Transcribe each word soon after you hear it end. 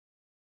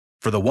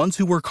For the ones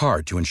who work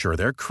hard to ensure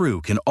their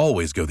crew can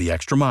always go the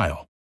extra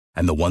mile,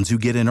 and the ones who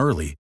get in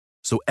early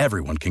so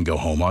everyone can go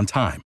home on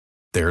time,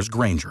 there's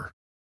Grainger,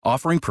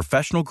 offering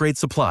professional-grade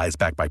supplies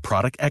backed by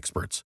product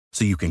experts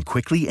so you can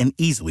quickly and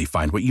easily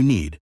find what you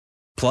need.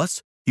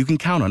 Plus, you can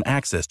count on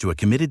access to a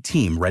committed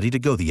team ready to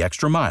go the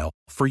extra mile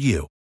for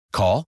you.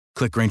 Call,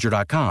 click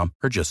Grainger.com,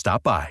 or just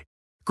stop by.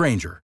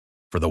 Grainger,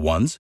 for the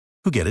ones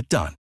who get it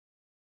done.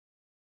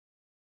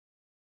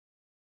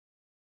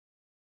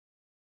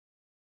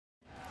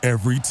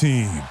 Every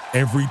team,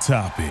 every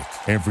topic,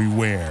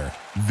 everywhere.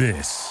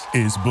 This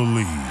is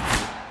Believe.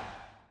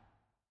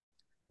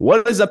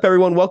 What is up,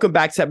 everyone? Welcome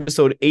back to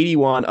episode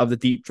 81 of the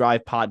Deep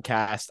Drive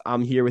podcast.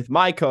 I'm here with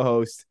my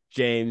co-host,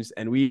 James,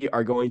 and we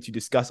are going to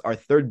discuss our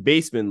third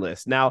baseman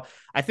list. Now,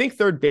 I think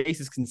third base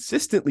has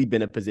consistently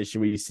been a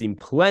position where you've seen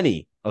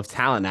plenty of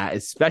talent at,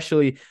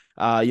 especially,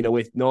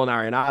 with Nolan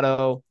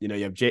Arenado.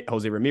 You have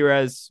Jose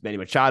Ramirez, Manny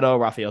Machado,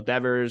 Rafael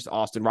Devers,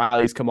 Austin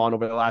Riley's come on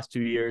over the last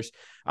 2 years.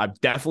 I'm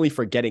definitely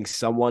forgetting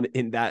someone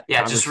in that.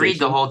 Yeah, just read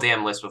the whole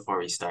damn list before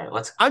we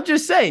start. I'm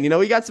just saying,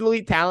 we got some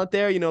elite talent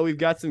there. We've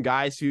got some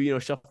guys who,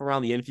 shuffle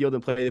around the infield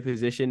and play the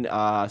position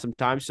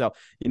sometimes. So,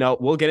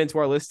 we'll get into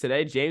our list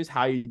today. James,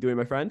 how are you doing,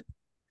 my friend?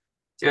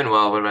 Doing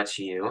well. What about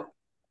you?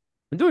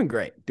 I'm doing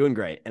great.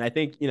 And I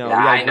think,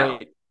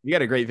 we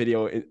got a great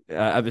video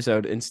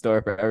episode in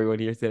store for everyone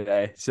here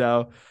today.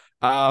 So,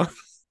 all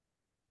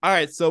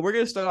right. So we're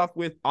going to start off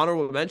with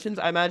honorable mentions,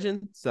 I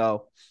imagine.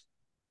 So,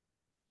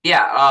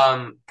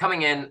 yeah.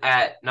 Coming in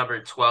at number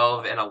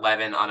 12 and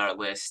 11 on our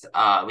list,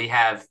 we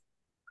have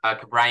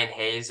Brian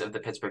Hayes of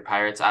the Pittsburgh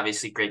Pirates.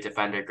 Obviously, great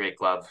defender, great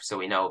glove. So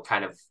we know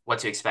kind of what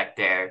to expect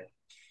there.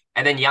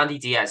 And then Yandy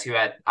Diaz, who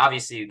had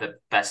obviously the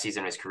best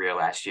season of his career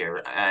last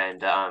year.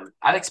 And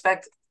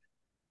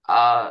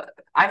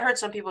I've heard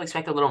some people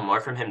expect a little more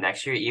from him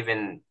next year,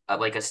 even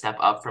like a step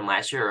up from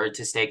last year, or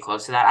to stay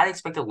close to that. I'd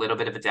expect a little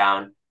bit of a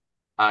down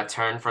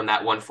turn from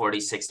that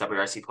 146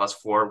 WRC plus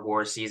 4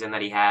 WAR season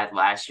that he had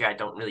last year. I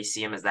don't really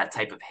see him as that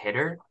type of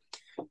hitter,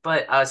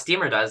 but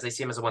Steamer does. They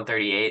see him as a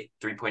 138,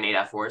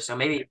 3.8 F4. So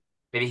maybe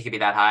he could be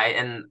that high.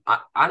 And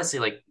honestly,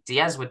 like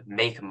Diaz would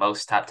make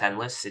most top 10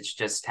 lists. It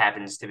just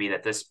happens to be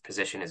that this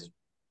position is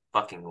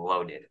fucking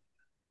loaded.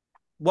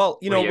 Well,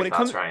 when it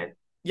comes, Ryan?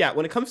 Yeah,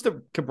 when it comes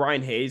to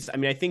Brian Hayes, I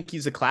mean, I think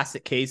he's a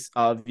classic case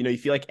of, you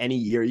feel like any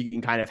year you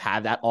can kind of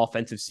have that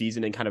offensive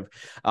season and kind of,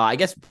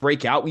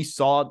 break out. We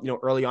saw,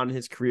 early on in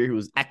his career, he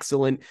was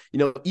excellent.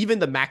 Even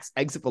the max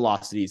exit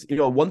velocities,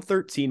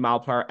 113 mile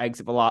per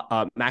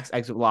hour max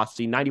exit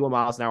velocity, 91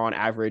 miles an hour on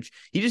average.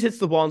 He just hits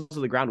the ball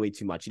into the ground way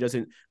too much. He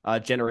doesn't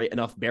generate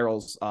enough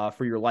barrels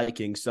for your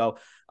liking. So,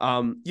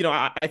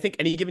 I think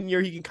any given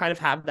year he can kind of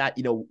have that,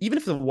 even if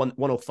it's a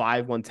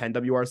 105,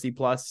 110 WRC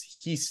plus,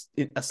 he's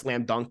a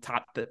slam dunk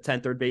top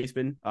 10 third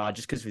baseman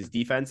just because of his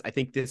defense. I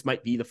think this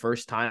might be the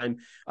first time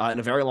in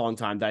a very long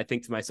time that I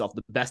think to myself,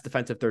 the best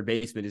defensive third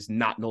baseman is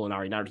not Nolan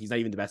Arenado. He's not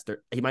even the best.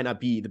 He might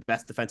not be the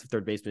best defensive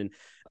third baseman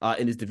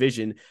in his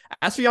division.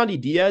 As for Yandy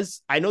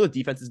Diaz, I know the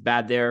defense is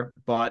bad there,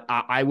 but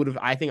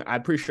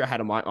I'm pretty sure I had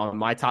him on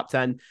my top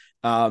 10.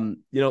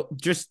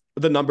 Just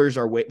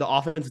the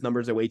offensive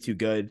numbers are way too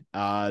good.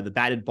 The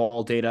batted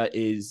ball data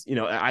is,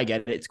 I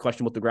get it. It's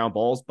questionable with the ground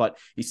balls, but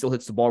he still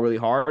hits the ball really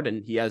hard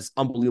and he has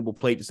unbelievable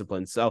plate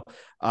discipline. So,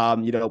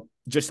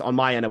 just on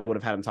my end, I would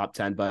have had him top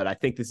 10, but I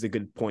think this is a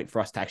good point for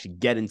us to actually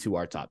get into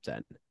our top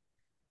 10.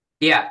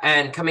 Yeah.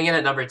 And coming in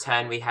at number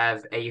 10, we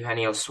have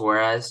Eugenio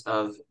Suarez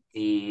of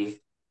the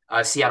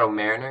Seattle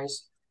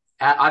Mariners.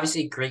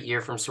 Obviously, great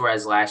year from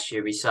Suarez last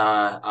year. We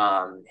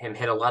saw him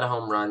hit a lot of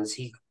home runs.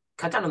 He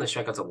cut down on the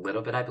strikeouts a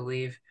little bit, I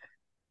believe.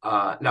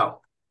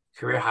 No,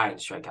 career high in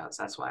strikeouts.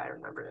 That's why I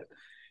remember it.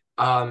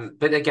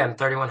 But again,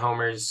 31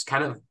 homers,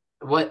 kind of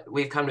what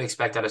we've come to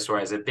expect out of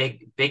Suarez. A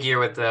big year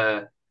with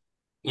the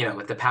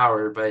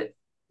power, but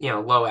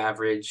low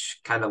average,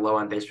 kind of low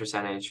on base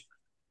percentage.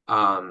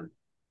 Not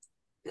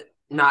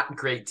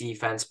great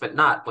defense, but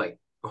not like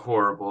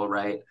horrible,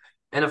 right?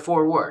 And a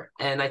 4 WAR.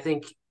 And I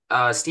think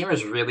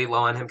Steamer's really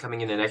low on him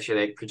coming into next year.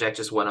 They project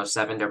just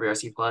 107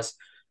 WRC plus.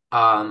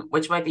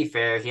 Which might be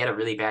fair. He had a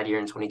really bad year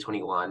in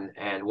 2021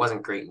 and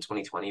wasn't great in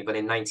 2020, but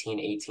in 19,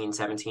 18,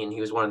 17,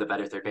 he was one of the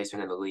better third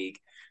basemen in the league.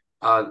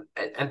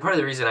 And part of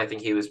the reason I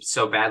think he was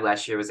so bad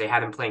last year was they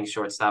had him playing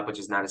shortstop, which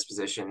is not his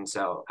position.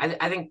 So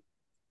I think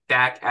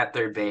back at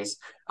third base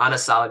on a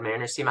solid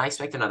Mariners team, I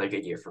expect another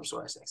good year from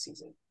Suarez next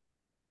season.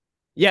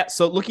 Yeah,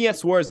 so looking at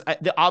Suarez,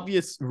 the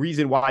obvious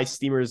reason why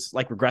Steamer's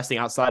like regressing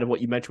outside of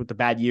what you mentioned with the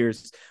bad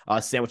years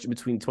sandwiched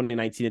between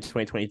 2019 and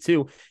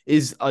 2022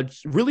 is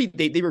really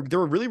they were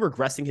really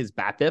regressing his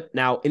BABIP.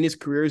 Now in his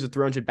career as a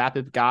 300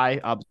 BABIP guy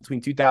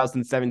between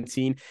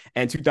 2017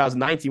 and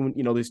 2019,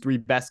 when there's 3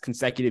 best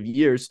consecutive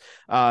years,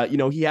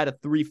 he had a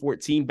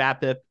 314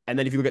 BABIP And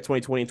then if you look at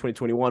 2020 and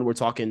 2021, we're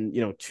talking,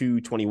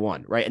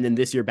 221, right? And then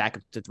this year back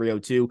up to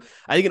 302.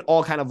 I think it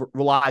all kind of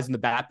relies on the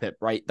BABIP,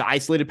 right? The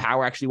isolated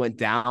power actually went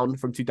down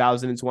from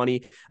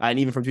 2020 and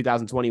even from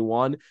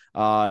 2021.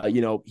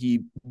 He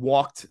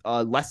walked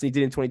less than he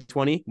did in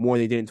 2020, more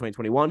than he did in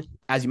 2021.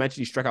 As you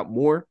mentioned, he struck out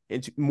more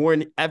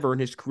than ever in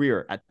his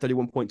career at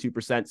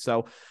 31.2%.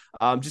 So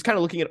just kind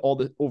of looking at all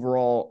the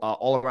overall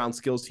all-around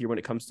skills here when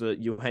it comes to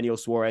Eugenio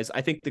Suarez,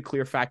 I think the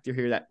clear factor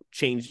here that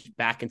changed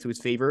back into his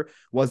favor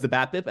was the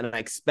BABIP, and I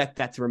expect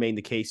that to remain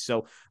the case.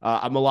 So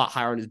I'm a lot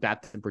higher on his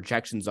BABIP than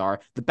projections are.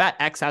 The BAT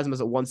X has him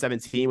as a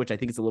 117, which I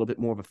think is a little bit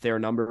more of a fair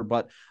number,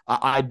 but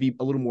I'd be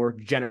a little more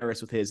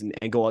generous with his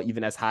and go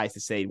even as high as to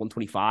say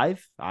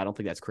 125. I don't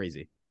think that's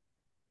crazy.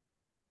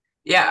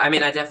 Yeah, I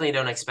mean, I definitely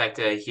don't expect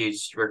a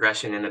huge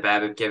regression in the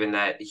BABIP, given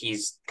that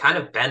he's kind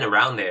of been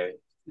around there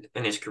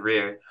in his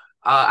career.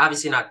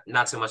 Obviously,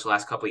 not so much the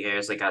last couple of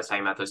years, like I was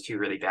talking about those 2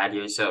 really bad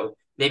years. So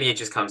maybe it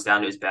just comes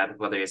down to his BABIP,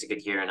 whether he has a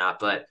good year or not.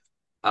 But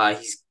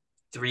he's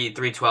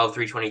 312,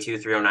 322,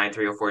 309,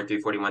 304,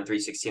 341,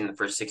 316 in the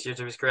first 6 years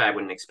of his career. I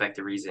wouldn't expect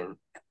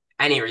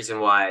any reason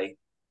why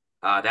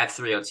that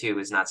 302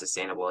 is not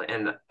sustainable.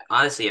 And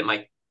honestly, it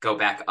might go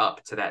back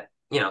up to that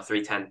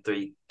 310,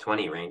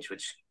 320 range,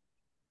 which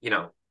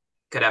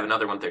could have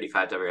another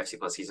 135 WRC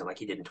plus season like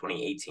he did in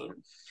 2018.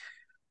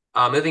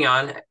 Moving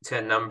on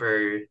to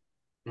number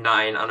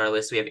 9 on our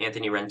list, we have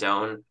Anthony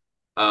Rendon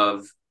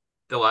of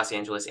the Los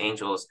Angeles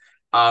Angels.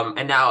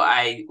 And now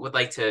I would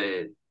like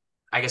to,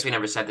 I guess we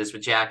never said this,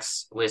 but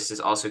Jack's list is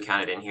also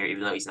counted in here,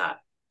 even though he's not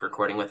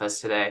recording with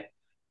us today.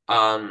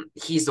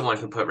 He's the one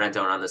who put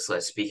Rendon on this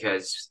list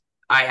because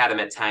I had him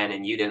at 10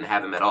 and you didn't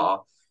have him at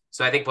all.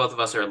 So I think both of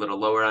us are a little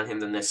lower on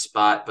him than this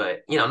spot, but,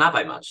 not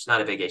by much. It's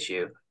not a big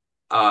issue.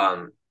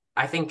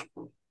 I think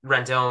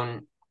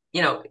Rendon,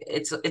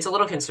 it's a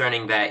little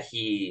concerning that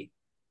he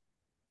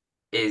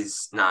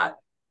is not,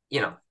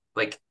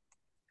 like,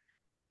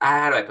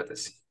 how do I put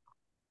this?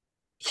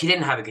 He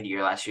didn't have a good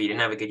year last year. He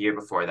didn't have a good year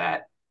before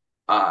that.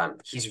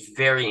 He's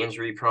very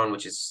injury prone,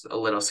 which is a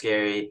little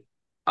scary.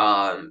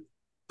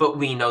 But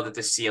we know that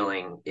the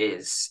ceiling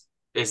is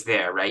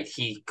there, right?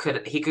 He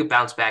could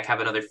bounce back,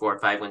 have another 4 or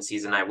 5 win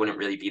season. I wouldn't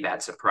really be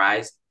that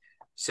surprised.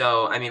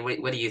 So, I mean,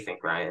 what do you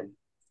think, Ryan?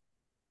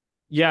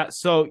 Yeah,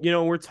 so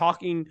we're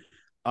talking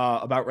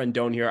about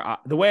Rendon here.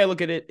 The way I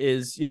look at it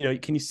is,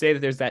 can you say that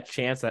there's that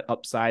chance, that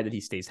upside that he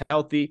stays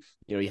healthy?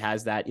 He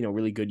has that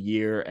really good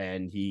year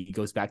and he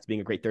goes back to being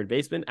a great third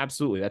baseman.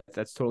 Absolutely,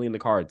 that's totally in the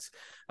cards.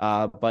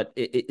 But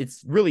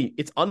it's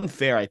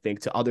unfair, I think,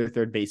 to other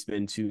third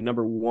basemen to,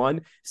 number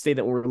one, say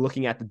that we're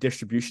looking at the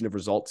distribution of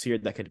results here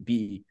that could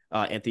be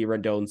Anthony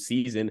Rendon's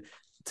season,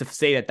 to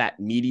say that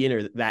median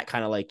or that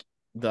kind of like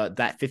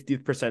that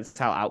 50th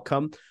percentile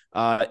outcome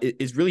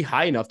is really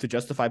high enough to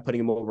justify putting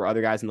him over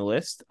other guys in the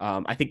list.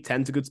 I think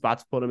 10's a good spot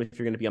to put him if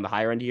you're going to be on the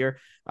higher end here.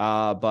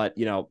 But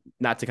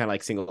not to kind of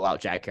like single out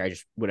Jack here. I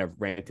just would have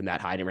ranked him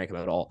that high. I didn't rank him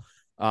at all.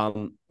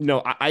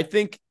 I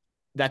think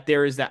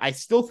that I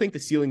still think the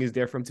ceiling is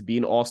there for him to be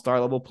an all-star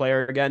level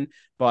player again,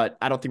 but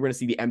I don't think we're going to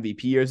see the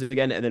MVP years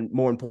again. And then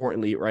more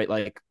importantly, right,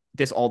 like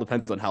this all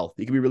depends on health.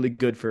 He could be really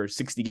good for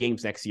 60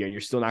 games next year, and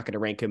you're still not going to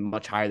rank him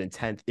much higher than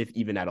 10th, if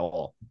even at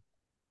all.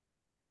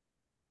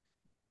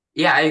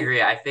 Yeah, I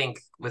agree. I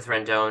think with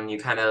Rendon, you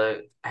kind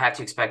of have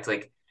to expect,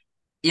 like,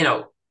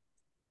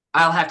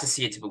 I'll have to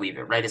see it to believe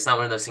it, right? It's not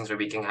one of those things where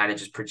we can kind of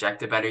just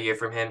project a better year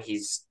from him.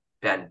 He's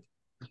been,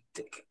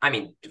 I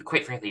mean,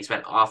 quite frankly, he's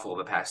been awful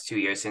the past 2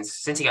 years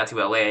since he got to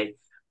LA.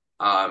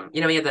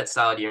 He had that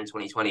solid year in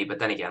 2020, but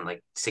then again,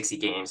 like 60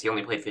 games, he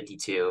only played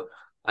 52.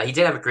 He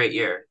did have a great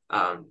year.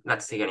 Not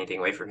to take anything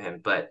away from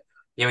him, but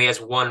he has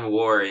 1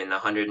 WAR in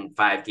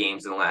 105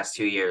 games in the last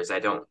 2 years. I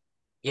don't,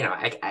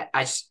 I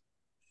just,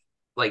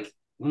 like,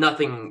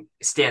 nothing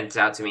stands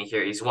out to me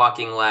here. He's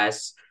walking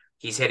less.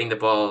 He's hitting the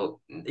ball.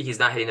 He's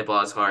not hitting the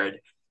ball as hard.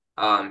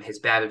 His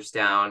BABIP's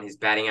down. His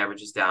batting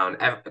average is down.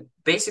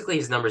 Basically,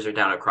 his numbers are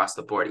down across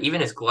the board.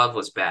 Even his glove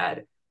was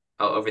bad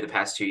over the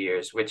past 2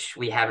 years, which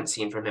we haven't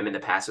seen from him in the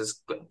past. It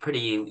was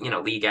pretty,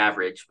 league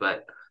average,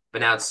 but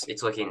now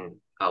it's looking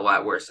a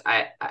lot worse.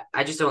 I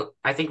just don't.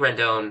 I think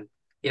Rendon,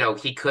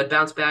 he could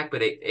bounce back,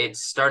 but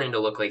it's starting to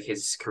look like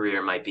his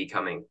career might be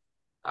coming,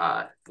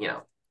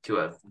 to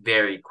a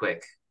very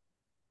quick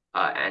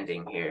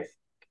ending here.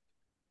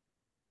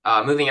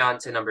 Moving on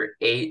to number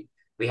 8,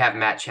 we have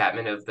Matt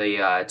Chapman of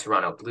the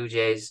Toronto Blue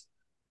Jays.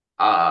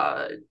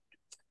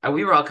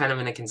 We were all kind of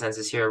in a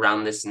consensus here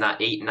around this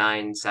 8,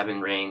 9,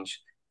 7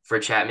 range for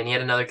Chapman. He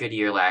had another good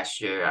year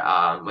last year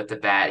with the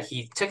bat.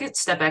 He took a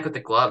step back with the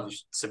glove,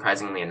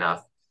 surprisingly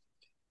enough.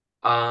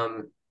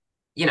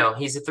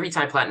 He's a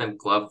 3-time platinum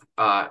glove,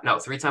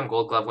 3-time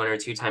gold glove winner,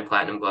 2-time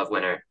platinum glove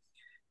winner.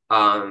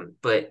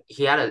 But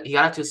he got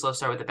up to a slow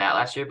start with the bat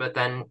last year, but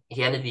then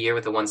he ended the year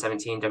with a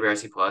 117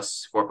 WRC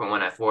plus,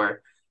 4.1 F4.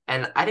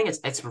 And I think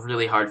it's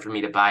really hard for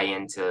me to buy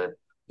into,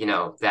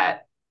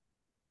 that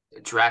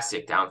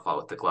drastic downfall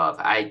with the glove.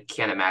 I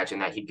can't imagine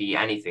that he'd be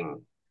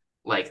anything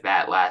like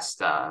that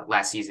last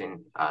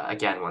season,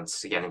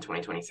 once again in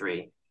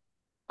 2023.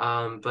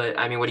 But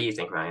I mean, what do you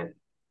think, Ryan?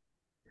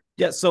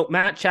 Yeah, so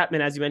Matt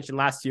Chapman, as you mentioned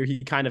last year, he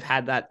kind of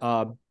had that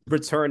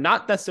return,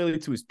 not necessarily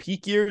to his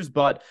peak years,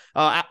 but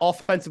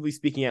offensively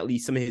speaking, at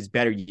least some of his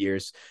better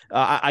years.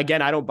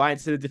 Again, I don't buy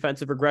into the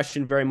defensive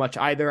regression very much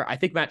either. I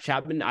think Matt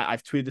Chapman,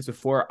 I've tweeted this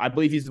before, I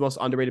believe he's the most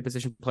underrated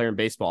position player in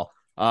baseball.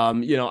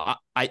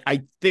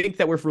 I think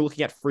that if we're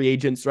looking at free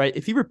agents, right?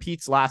 If he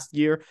repeats last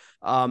year,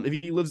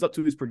 if he lives up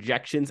to his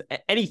projections,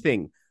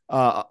 anything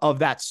of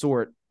that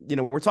sort,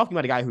 we're talking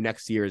about a guy who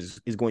next year is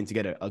going to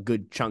get a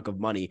good chunk of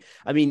money.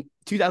 I mean,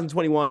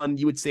 2021,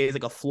 you would say is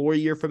like a floor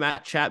year for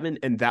Matt Chapman,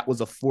 and that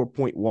was a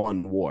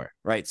 4.1 WAR,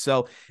 right?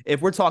 So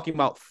if we're talking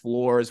about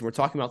floors, we're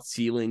talking about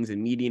ceilings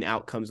and median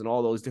outcomes and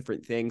all those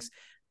different things,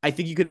 I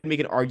think you could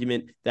make an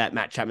argument that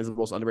Matt Chapman is the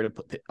most underrated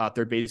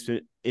third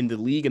baseman in the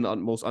league and the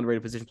most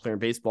underrated position player in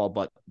baseball,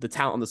 but the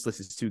talent on this list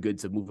is too good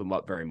to move him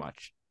up very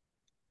much.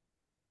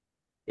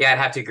 Yeah, I'd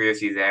have to agree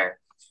with you there.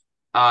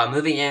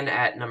 Moving in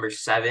at number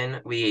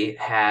 7, we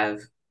have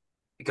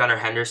Gunnar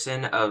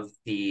Henderson of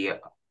the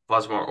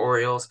Baltimore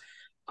Orioles.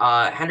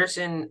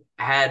 Henderson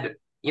had,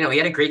 he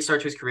had a great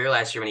start to his career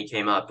last year when he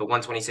came up, but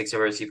 126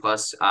 over C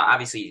plus.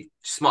 Obviously,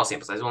 small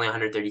sample size, only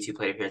 132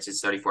 plate appearances,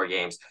 34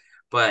 games,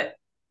 but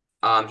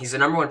he's the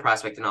number 1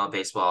 prospect in all of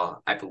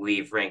baseball, I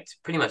believe, ranked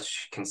pretty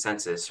much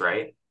consensus,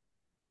 right?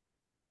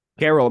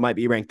 Carroll might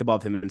be ranked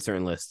above him in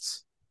certain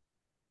lists.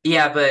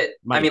 Yeah, but I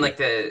Might mean,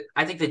 be.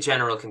 I think the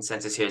general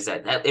consensus here is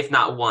that if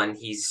not one,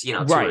 he's 2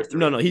 or Right.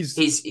 No, 3. no, he's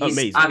He's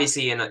amazing.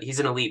 obviously he's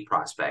an elite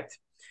prospect.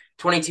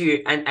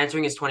 22 and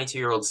entering his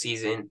 22-year-old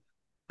season.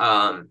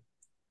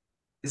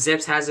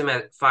 Zips has him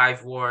at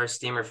 5 WAR,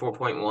 Steamer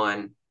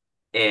 4.1,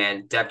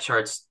 and depth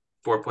charts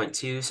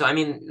 4.2. So I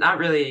mean, not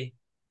really,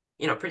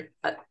 pretty,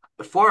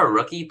 for a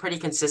rookie, pretty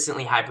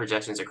consistently high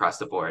projections across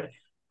the board.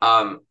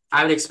 I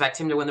would expect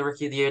him to win the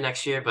Rookie of the Year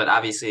next year, but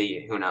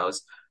obviously, who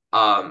knows?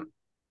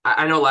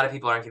 I know a lot of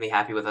people aren't going to be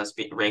happy with us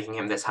ranking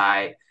him this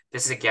high.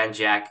 This is again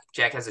Jack.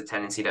 Jack has a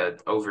tendency to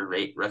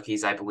overrate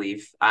rookies, I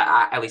believe.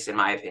 At least in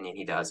my opinion,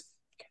 he does.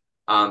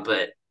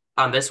 But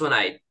on this one,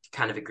 I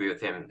kind of agree with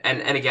him.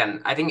 And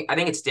again, I think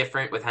it's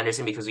different with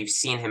Henderson because we've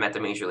seen him at the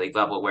major league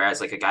level, whereas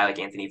like a guy like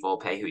Anthony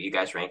Volpe, who you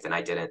guys ranked and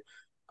I didn't,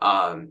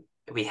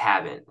 we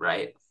haven't,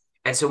 right?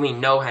 And so we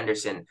know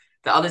Henderson.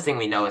 The other thing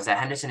we know is that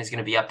Henderson is going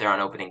to be up there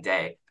on opening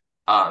day.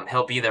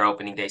 He'll be there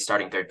opening day,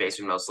 starting third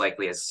baseman most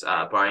likely, as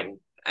barring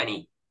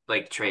any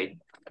like trade.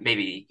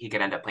 Maybe he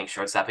could end up playing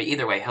shortstop, but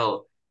either way,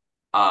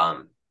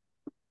 um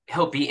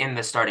he'll be in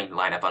the starting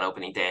lineup on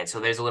opening day, and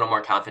so there's a little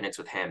more confidence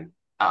with him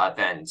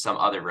than some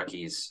other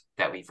rookies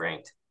that we've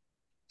ranked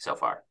so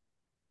far.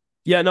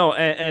 Yeah, no,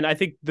 and I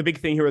think the big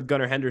thing here with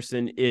Gunnar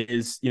Henderson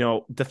is,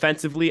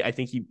 defensively, I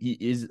think he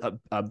is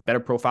a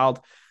better profiled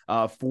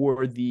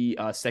for the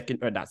second,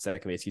 or not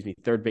second base, excuse me,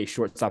 third base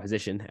shortstop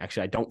position.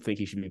 Actually, I don't think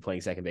he should be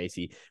playing second base.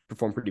 He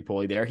performed pretty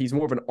poorly there. He's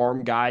more of an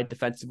arm guy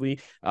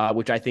defensively,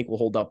 which I think will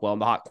hold up well in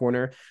the hot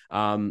corner.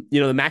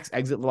 The max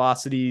exit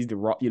velocities, the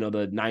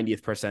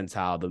 90th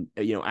percentile,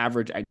 the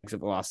average exit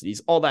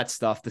velocities, all that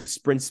stuff, the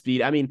sprint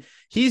speed. I mean,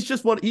 he's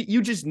just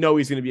you just know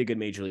he's going to be a good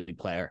major league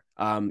player.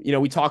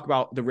 We talk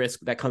about the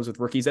risk that comes with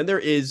rookies, and there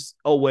is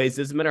always,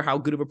 doesn't matter how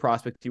good of a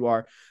prospect you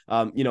are.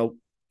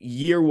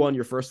 Year one,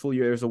 your first full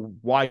year, there's a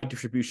wide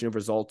distribution of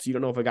results. You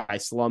don't know if a guy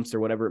slumps or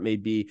whatever it may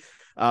be.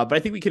 But I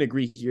think we can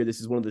agree here,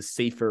 this is one of the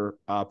safer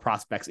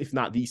prospects, if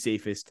not the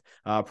safest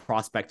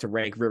prospect to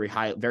rank very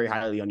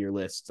highly on your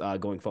list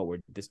going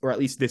forward, or at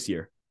least this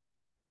year.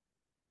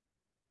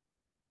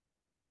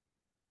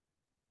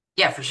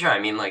 Yeah, for sure.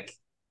 I mean, like,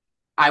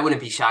 I wouldn't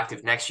be shocked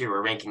if next year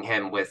we're ranking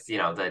him with, the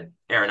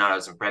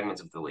Arenados and Bregmans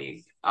of the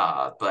league.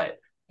 But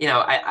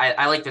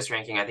I like this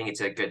ranking. I think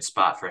it's a good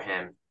spot for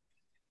him.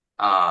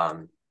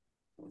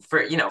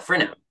 For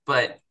now.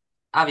 But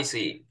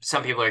obviously,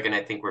 some people are going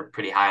to think we're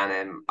pretty high on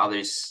him.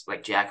 Others,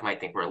 like Jack, might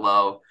think we're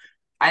low.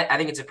 I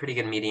think it's a pretty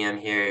good medium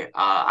here.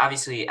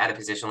 Obviously, at a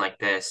position like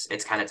this,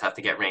 it's kind of tough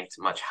to get ranked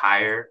much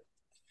higher.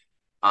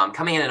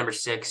 Coming in at number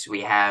 6,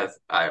 we have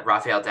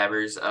Rafael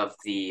Devers of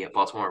the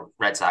Baltimore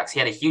Red Sox. He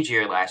had a huge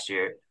year last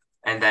year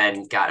and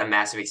then got a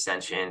massive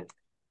extension.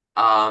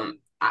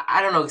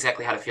 I don't know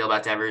exactly how to feel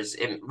about Devers.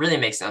 It really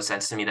makes no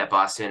sense to me that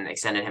Boston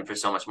extended him for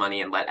so much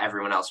money and let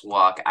everyone else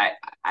walk.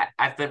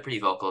 I've been pretty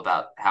vocal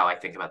about how I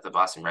think about the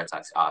Boston Red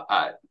Sox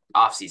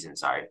off season.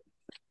 Sorry.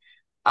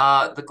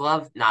 The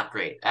glove, not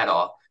great at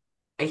all.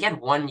 He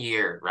had 1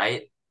 year,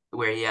 right,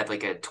 where he had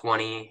like a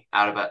 20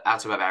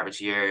 outs above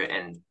average year,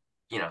 and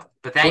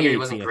but that year he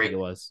wasn't 2018, I think great. it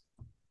was.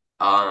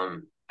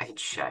 I can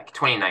check.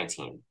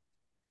 2019.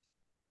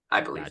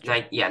 I believe.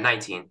 Gotcha.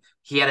 19.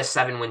 He had a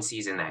 7-win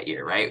season that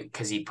year, right?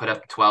 Because he put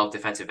up 12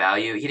 defensive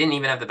value. He didn't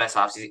even have the best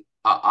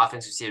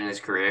offensive season in his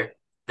career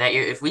that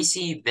year. If we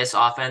see this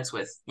offense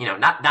with,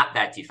 not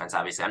that defense,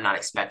 obviously, I'm not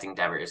expecting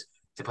Devers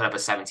to put up a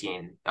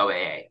 17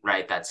 OAA,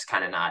 right? That's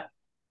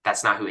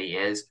not who he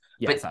is.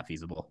 Yeah, it's But not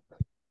feasible.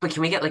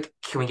 can we get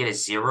a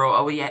 0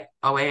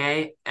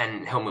 OAA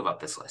and he'll move up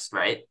this list,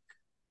 right?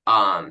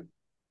 Um,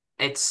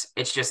 it's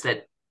just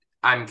that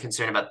I'm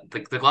concerned about the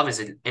glove is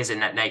a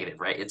net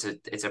negative, right?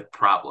 It's a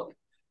problem.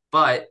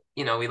 But,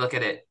 we look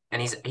at it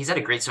and he's had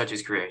a great start to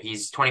his career.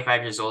 He's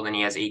 25 years old and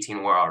he has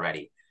 18 WAR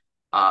already.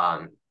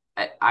 Um,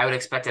 I would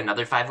expect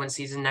another 5-win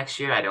season next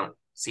year. I don't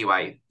see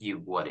why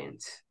you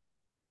wouldn't.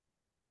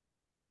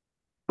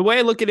 The way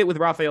I look at it with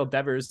Rafael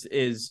Devers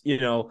is,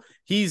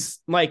 he's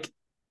like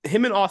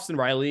him and Austin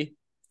Riley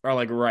are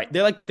like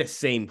they're like the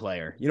same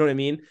player. You know what I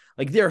mean?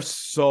 Like they're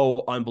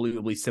so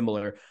unbelievably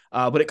similar.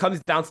 But it comes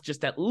down to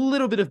just that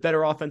little bit of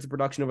better offensive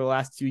production over the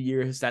last 2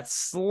 years, that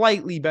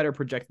slightly better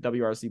projected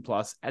WRC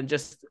plus, and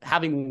just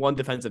having one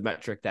defensive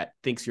metric that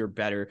thinks you're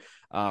better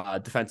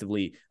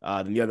defensively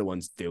than the other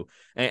ones do.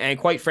 And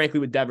quite frankly,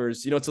 with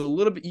Devers, it's a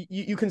little bit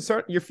you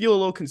feel a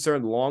little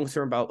concerned long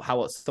term about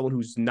how someone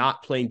who's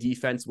not playing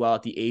defense well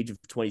at the age of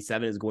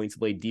 27 is going to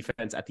play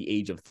defense at the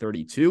age of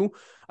 32.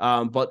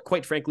 But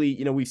quite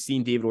frankly, we've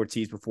seen David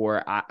Ortiz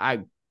before.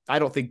 I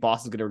don't think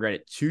Boston's going to regret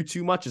it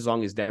too much as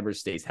long as Devers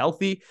stays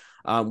healthy,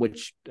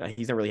 which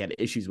he's not really had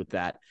issues with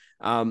that.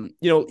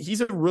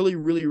 He's a really,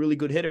 really, really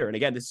good hitter. And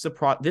again,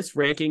 this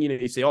ranking,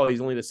 you say, oh, he's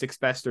only the sixth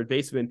best third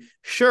baseman.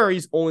 Sure,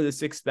 he's only the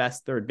sixth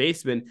best third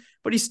baseman,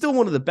 but he's still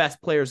one of the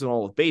best players in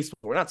all of baseball.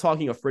 We're not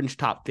talking a fringe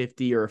top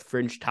 50 or a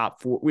fringe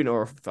top 4,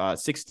 or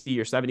 60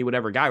 or 70,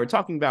 whatever guy. We're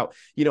talking about,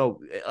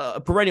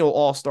 a perennial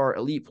all-star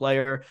elite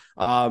player.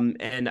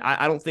 And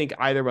I don't think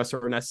either of us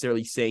are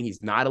necessarily saying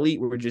he's not elite.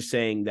 We're just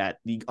saying that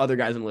the other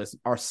guys on the list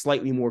are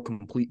slightly more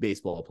complete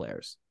baseball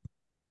players.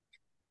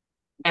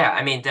 Yeah,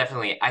 I mean,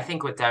 definitely. I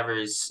think with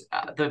Devers,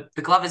 the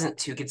glove isn't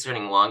too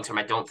concerning long term.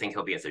 I don't think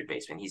he'll be a third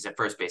baseman. He's a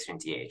first baseman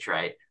DH,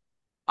 right?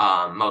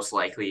 Most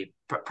likely,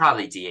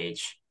 probably DH,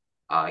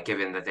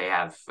 given that they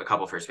have a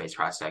couple first base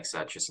prospects,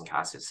 Tristan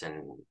Casas,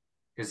 and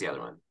who's the other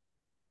one?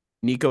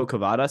 Nico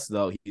Cavadas,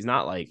 though he's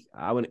not like,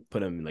 I wouldn't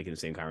put him like in the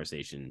same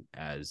conversation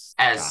as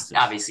Casas.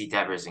 Obviously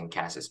Devers and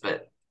Casas,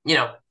 but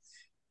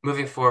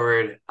moving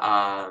forward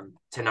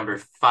to number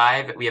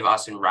 5, we have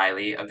Austin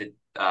Riley of the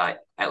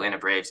Atlanta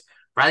Braves.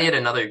 Riley had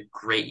another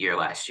great year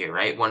last year,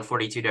 right?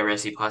 142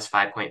 WRC plus,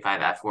 5.5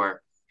 FWAR.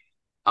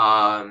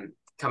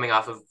 Coming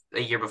off of a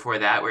year before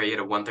that where he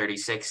had a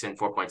 136 and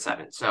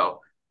 4.7.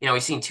 So,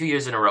 we've seen 2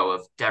 years in a row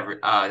of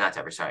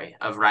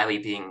of Riley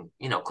being,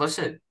 close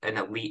to an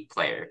elite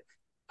player.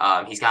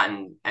 He's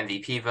gotten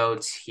MVP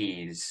votes.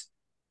 He's,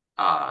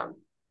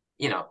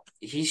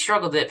 he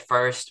struggled at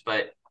first,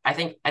 but I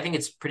think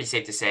it's pretty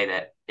safe to say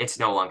that it's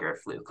no longer a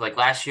fluke. Like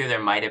last year,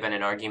 there might have been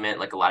an argument.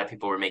 Like a lot of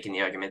people were making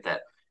the argument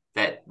that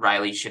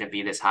Riley shouldn't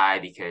be this high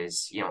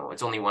because,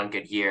 it's only one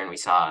good year and we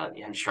saw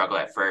him struggle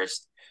at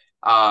first.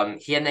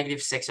 He had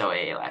 -6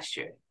 OAA last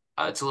year.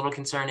 It's a little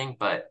concerning,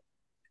 but,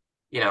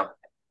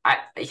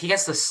 he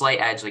gets the slight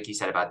edge, like you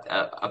said,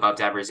 about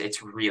Devers.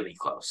 It's really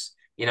close.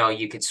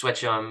 You could switch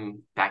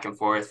them back and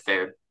forth.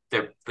 They're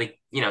like,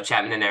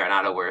 Chapman and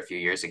Arenado were a few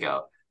years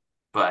ago.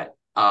 But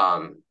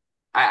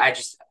I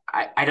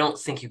don't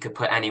think you could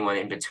put anyone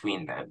in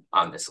between them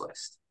on this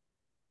list.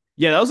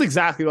 Yeah, that was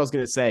exactly what I was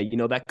going to say.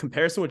 That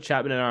comparison with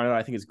Chapman and Arenado,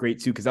 I think is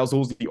great too, because that was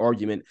always the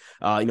argument,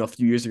 a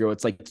few years ago.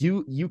 It's like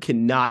you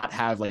cannot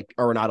have like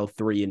Arenado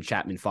 3 and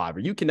Chapman 5, or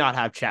you cannot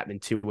have Chapman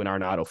 2 and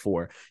Arenado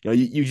 4.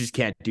 You just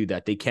can't do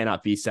that. They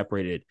cannot be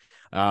separated.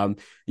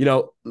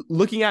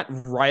 Looking at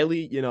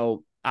Riley,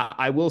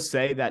 I will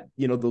say that,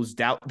 those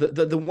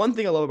the one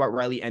thing I love about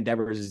Riley and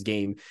Devers'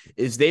 game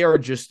is they are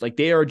just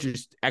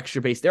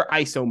extra base. They're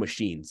ISO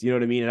machines. You know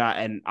what I mean?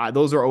 And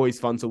those are always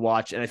fun to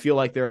watch. And I feel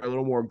like they're a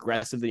little more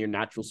aggressive than your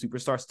natural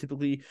superstars.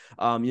 Typically,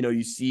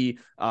 you see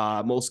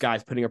most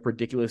guys putting up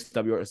ridiculous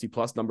WRC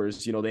plus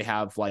numbers. They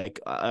have like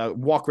a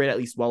walk rate at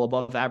least well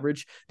above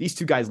average. These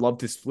two guys love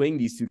to swing.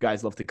 These two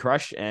guys love to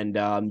crush. And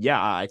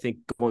I think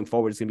going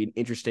forward, it's going to be an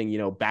interesting,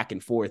 back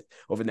and forth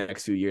over the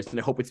next few years. And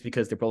I hope it's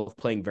because they're both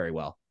playing very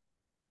well.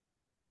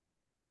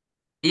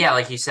 Yeah,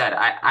 like you said,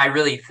 I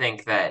really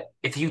think that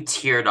if you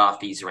tiered off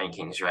these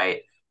rankings,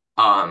 right,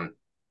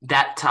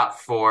 that top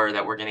 4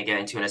 that we're going to get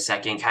into in a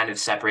second kind of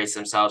separates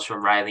themselves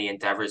from Riley and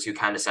Devers, who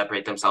kind of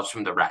separate themselves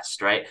from the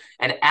rest, right?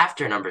 And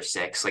after number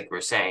 6, like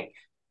we're saying,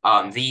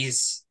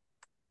 these,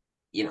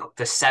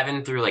 the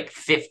 7 through like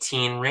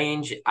 15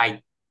 range, I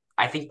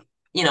think,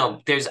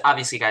 there's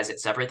obviously guys that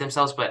separate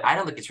themselves, but I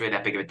don't think it's really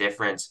that big of a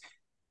difference.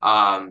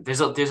 There's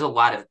a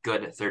lot of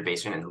good third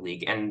basemen in the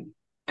league, and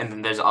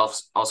then there's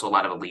also a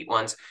lot of elite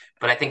ones.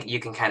 But I think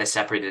you can kind of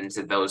separate it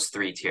into those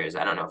 3 tiers.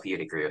 I don't know if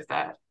you'd agree with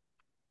that.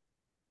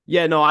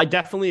 Yeah, no, I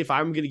definitely, if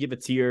I'm going to give a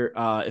tier,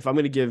 if I'm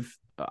going to give,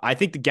 I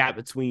think the gap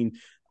between,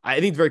 I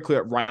think it's very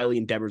clear that Riley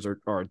and Devers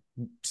are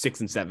 6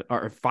 and 7,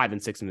 or 5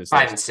 and 6 in this.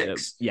 5 and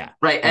 6. Yeah.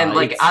 Right. And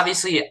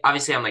obviously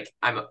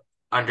I'm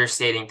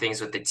understating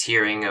things with the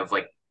tiering of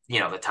like,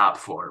 the top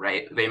 4,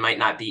 right? They might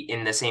not be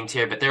in the same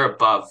tier, but they're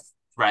above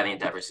Riley and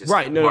Devers.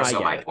 Right. No,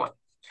 so my point.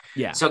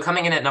 Yeah. So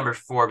coming in at number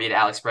 4, we had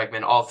Alex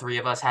Bregman. All 3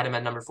 of us had him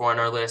at number 4 on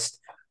our list.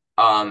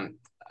 Bregman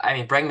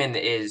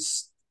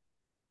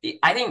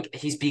I think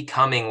he's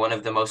becoming one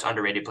of the most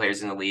underrated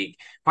players in the league.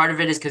 Part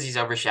of it is because he's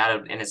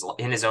overshadowed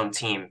in his own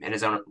team, in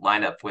his own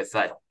lineup with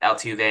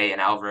Altuve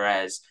and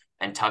Alvarez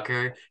and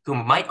Tucker, who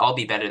might all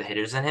be better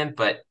hitters than him.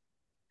 But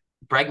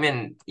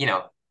Bregman,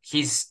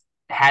 he's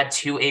had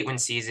two 8-win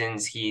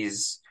seasons.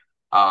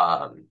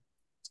 Um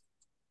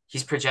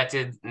he's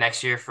projected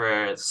next year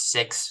for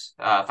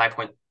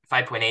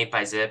 5.8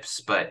 by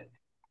Zips, but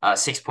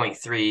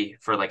 6.3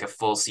 for like a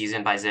full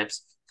season by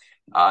Zips.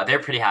 They're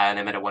pretty high on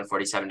him at a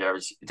 147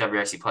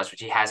 WRC plus,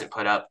 which he hasn't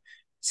put up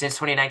since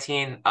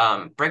 2019.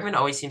 Bregman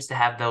always seems to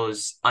have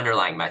those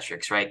underlying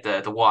metrics, right?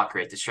 The walk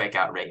rate, the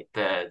strikeout rate,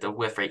 the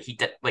whiff rate. He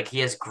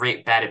has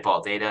great batted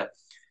ball data.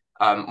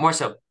 More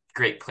so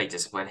great plate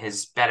discipline.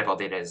 His batted ball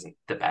data isn't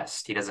the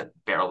best. He doesn't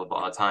barrel the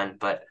ball a ton,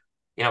 but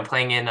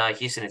playing in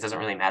Houston, it doesn't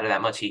really matter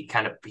that much. He's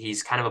kind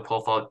of a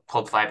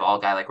pulled fly ball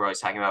guy, like we're always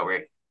talking about,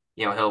 where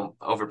he'll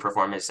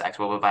overperform his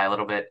xWOBA by a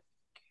little bit.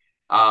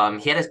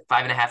 He had a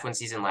 5.5 win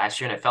season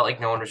last year, and it felt like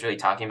no one was really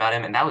talking about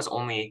him, and that was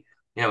only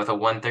with a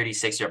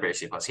 136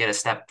 WRC plus. He had a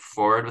step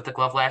forward with the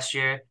glove last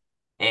year,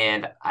 and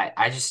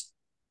it's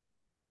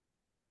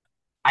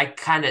at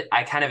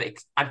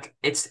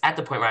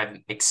the point where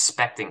I'm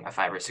expecting a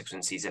 5 or 6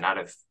 win season out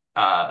of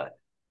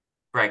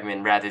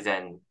Bregman rather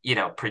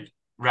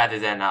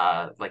than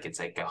like it's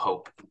like a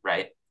hope,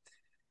 right?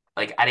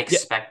 Like I'd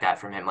expect that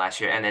from him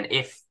last year, and then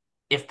if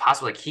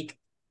possible, like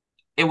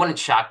it wouldn't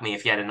shock me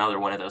if he had another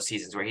one of those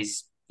seasons where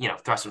he's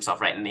thrust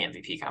himself right in the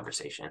MVP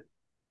conversation.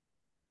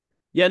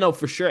 Yeah, no,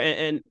 for sure.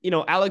 And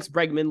Alex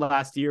Bregman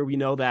last year, we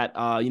know that,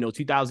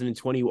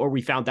 2020, or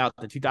we found out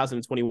that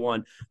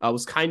 2021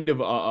 was kind of,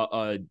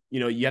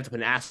 you have to put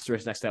an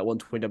asterisk next to that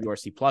 120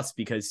 WRC plus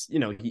because,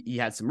 he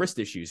had some wrist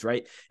issues,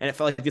 right? And it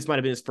felt like this might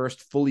have been his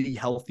first fully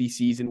healthy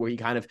season where he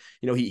kind of,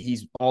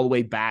 he's all the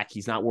way back.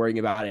 He's not worrying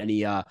about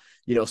any,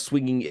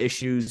 swinging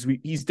issues.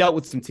 He's dealt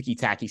with some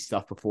ticky-tacky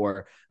stuff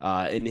before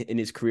in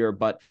his career,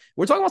 but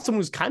we're talking about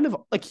someone who's kind of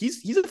like,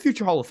 he's a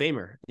future Hall of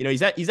Famer.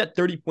 He's at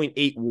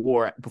 30.8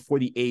 WAR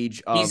before the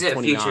age of he's a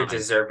 29. future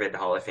deserved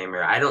Hall of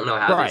Famer. I don't know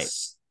how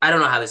this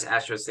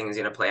Astros thing is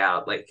going to play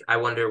out. Like I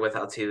wonder with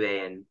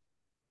Altuve and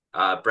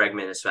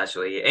Bregman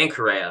especially, and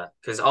Correa,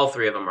 because all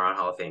three of them are on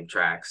Hall of Fame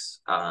tracks.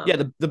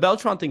 The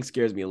Beltran thing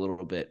scares me a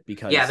little bit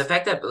because the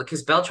fact that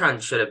because Beltran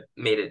should have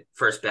made it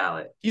first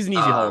ballot. He's an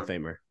easy Hall of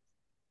Famer.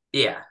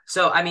 Yeah,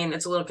 so I mean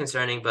it's a little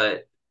concerning,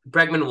 but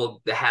Bregman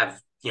will have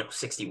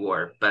 60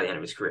 WAR by the end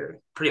of his career,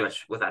 pretty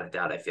much without a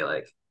doubt. I feel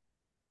like.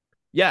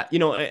 Yeah,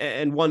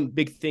 and one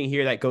big thing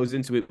here that goes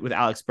into it with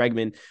Alex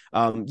Bregman,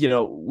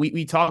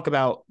 we talk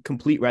about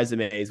complete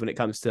resumes when it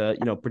comes to,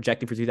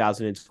 projecting for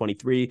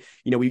 2023.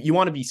 You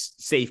want to be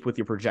safe with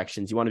your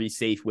projections. You want to be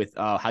safe with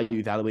how you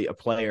evaluate a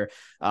player.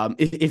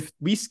 If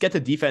we get the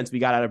defense we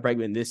got out of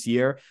Bregman this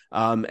year,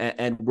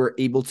 and we're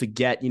able to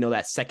get,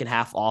 that second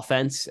half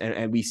offense,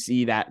 and we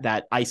see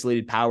that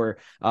isolated power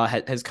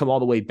has come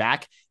all the way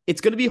back, it's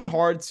going to be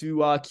hard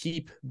to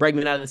keep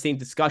Bregman out of the same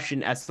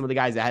discussion as some of the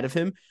guys ahead of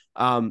him.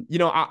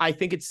 I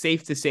think it's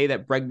safe to say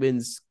that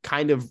Bregman's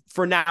kind of,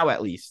 for now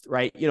at least,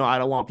 right? I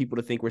don't want people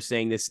to think we're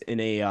saying this in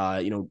a,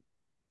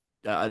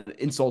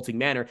 insulting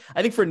manner.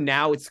 I think for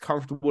now it's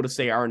comfortable to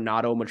say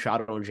Arenado,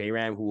 Machado, and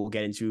J-Ram, who we'll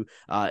get into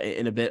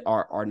in a bit,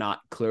 are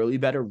not clearly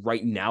better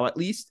right now at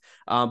least.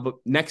 But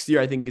next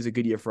year I think is a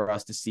good year for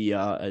us to see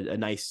a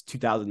nice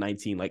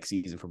 2019 like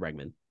season for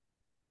Bregman.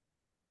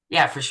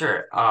 Yeah, for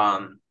sure.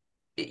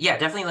 Yeah,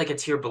 definitely like a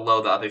tier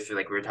below the other three,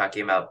 like we were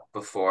talking about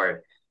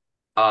before.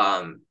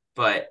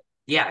 But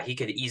yeah, he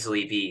could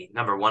easily be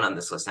number one on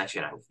this list next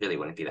year, and I really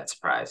wouldn't be that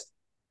surprised.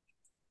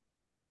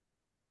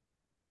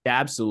 Yeah,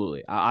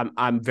 absolutely.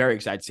 I'm very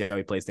excited to see how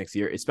he plays next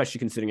year, especially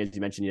considering, as you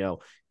mentioned,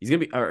 he's gonna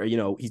be, or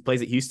he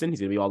plays at Houston,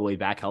 he's gonna be all the way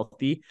back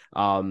healthy.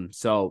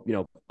 So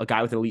a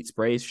guy with an elite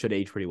sprays should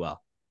age pretty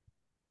well.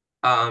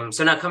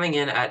 So now coming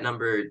in at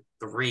number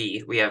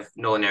 3, we have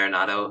Nolan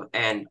Arenado,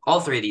 and all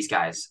three of these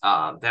guys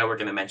that we're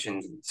going to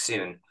mention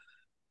soon,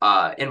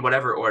 in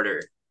whatever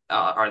order,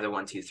 are the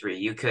 1, 2, 3.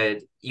 You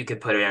could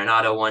put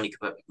Arenado 1, you could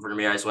put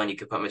Ramirez 1, you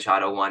could put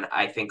Machado 1.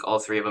 I think all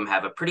three of them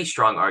have a pretty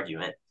strong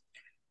argument.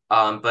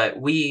 But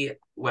we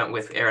went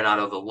with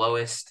Arenado the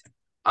lowest.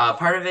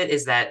 Part of it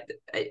is that,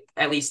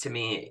 at least to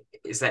me,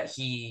 is that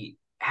he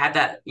had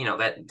that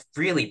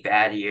really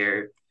bad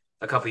year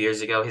a couple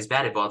years ago. His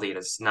batted ball data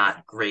is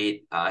not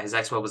great. His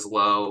xWOBA was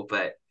low,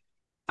 but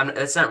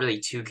that's not really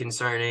too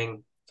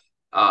concerning.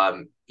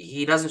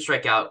 He doesn't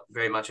strike out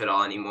very much at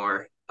all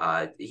anymore.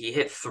 He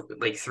hit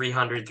like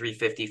 300,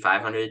 350,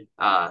 500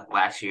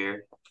 last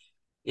year.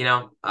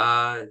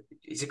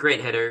 He's a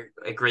great hitter,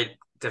 a great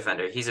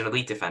defender. He's an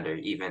elite defender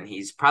even.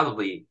 He's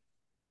probably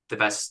the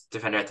best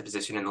defender at the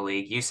position in the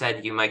league. You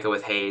said you might go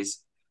with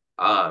Hayes.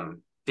 But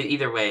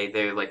either way,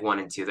 they're like 1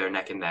 and 2. They're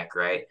neck and neck,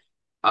 right?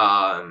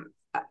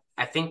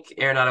 I think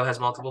Arenado has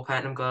multiple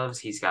platinum gloves.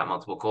 He's got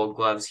multiple gold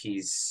gloves.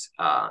 He's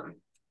a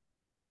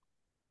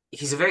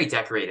very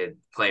decorated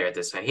player at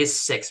this point. He has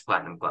 6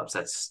 platinum gloves.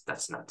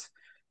 That's nuts.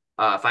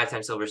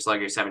 5-time Silver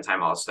Slugger,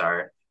 7-time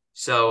All-Star.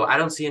 So I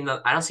don't see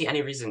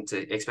any reason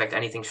to expect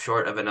anything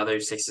short of another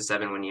 6 to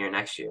 7 win year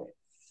next year.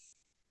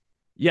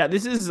 Yeah,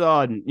 this is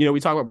we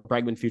talk about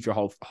Bregman, future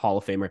Hall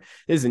of Famer.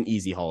 This is an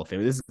easy Hall of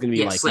Famer. This is going to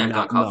be like slam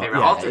dunk Hall of Famer.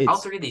 Yeah, all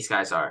three of these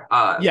guys are.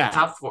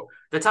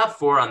 The top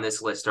four on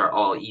this list are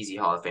all easy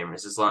Hall of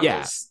Famers as long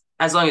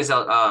as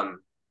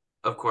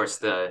of course,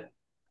 the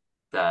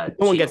No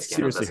one cheating gets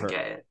scandal seriously doesn't hurt.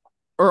 get it.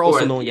 Or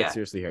also Or no one gets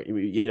yeah, seriously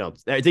hurt.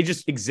 They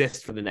just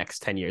exist for the next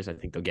 10 years. I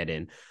think they'll get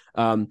in.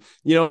 Nolan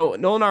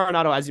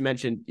Arenado, as you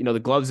mentioned, the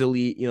gloves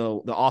elite,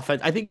 the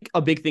offense. I think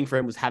a big thing for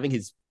him was having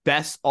his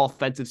best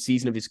offensive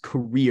season of his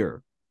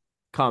career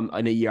come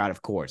in a year out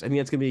of course. I think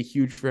that's going to be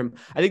huge for him.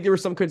 I think there were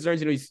some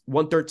concerns. He's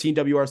 113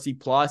 WRC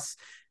plus,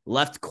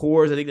 left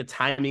cores. I think the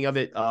timing of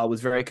it was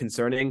very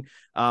concerning.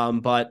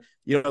 But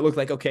it looked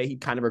like, okay, he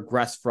kind of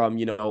regressed from,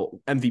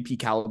 MVP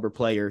caliber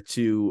player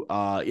to,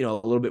 a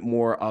little bit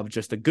more of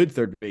just a good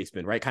third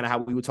baseman, right? Kind of how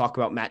we would talk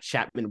about Matt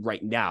Chapman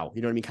right now.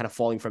 You know what I mean? Kind of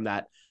falling from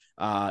that,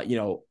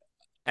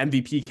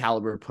 MVP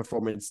caliber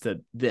performance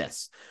to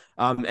this.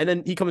 And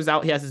then he comes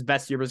out, he has his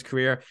best year of his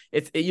career.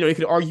 You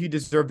could argue he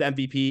deserved the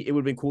MVP. It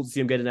would have been cool to see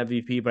him get an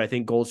MVP, but I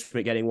think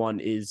Goldschmidt getting one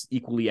is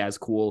equally as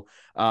cool.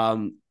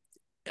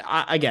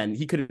 Again,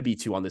 he could be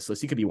two on this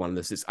list. He could be one on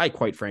this list. I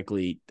quite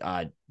frankly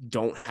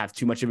don't have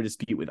too much of a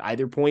dispute with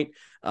either point.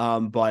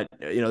 But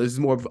this is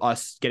more of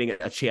us getting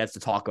a chance to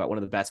talk about one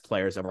of the best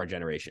players of our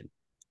generation.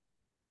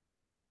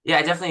 yeah,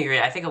 I definitely agree.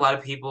 I think a lot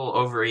of people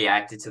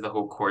overreacted to the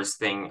whole course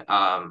thing.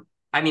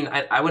 I mean,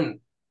 I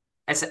wouldn't,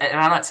 and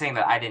I'm not saying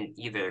that I didn't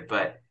either,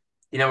 but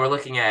we're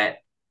looking at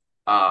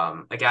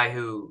a guy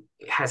who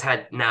has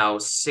had now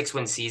 6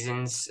 win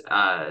seasons,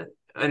 and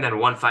then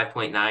won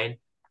 5.9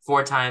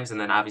 4 times, and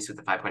then obviously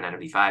with the 5.9 would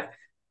be five.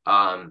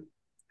 Um,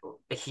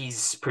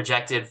 he's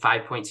projected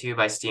 5.2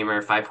 by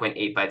Steamer,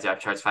 5.8 by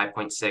depth charts,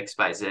 5.6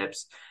 by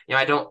Zips.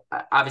 I don't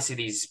obviously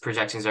these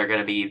projections are going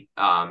to be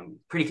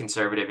pretty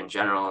conservative in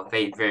general.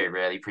 They very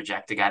rarely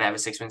project a guy to have a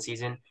 6 win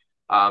season.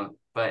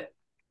 But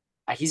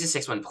he's a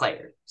 6 win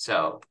player,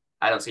 so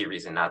I don't see a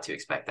reason not to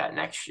expect that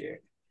next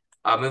year.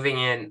 Moving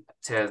in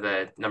to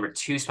the number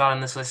 2 spot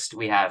on this list,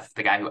 we have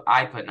the guy who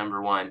I put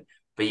number 1,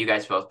 but you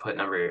guys both put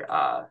number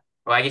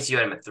well, I guess you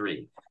had him at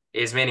 3,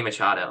 is Manny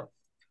Machado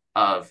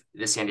of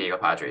the San Diego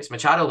Padres.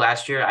 Machado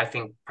last year, I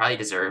think, probably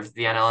deserved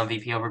the NL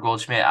MVP over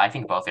Goldschmidt. I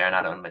think both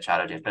Arenado and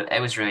Machado did, but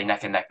it was really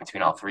neck and neck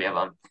between all 3 of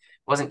them. It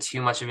wasn't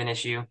too much of an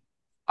issue.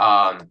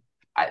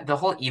 The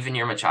whole even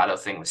year Machado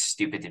thing was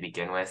stupid to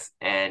begin with,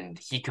 and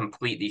he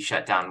completely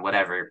shut down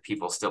whatever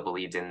people still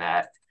believed in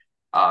that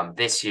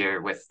this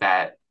year with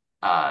that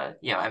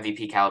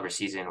MVP caliber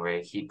season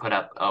where he put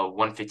up a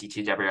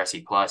 152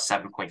 WRC plus,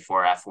 7.4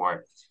 F4.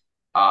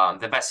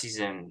 The best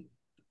season,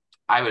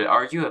 I would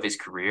argue, of his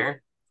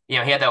career. He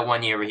had that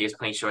one year where he was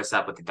playing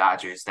shortstop with the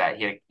Dodgers that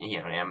he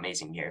had, an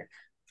amazing year.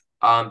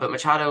 But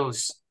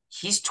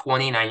he's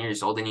 29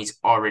 years old and he's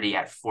already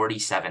at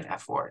 47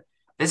 F4.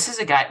 This is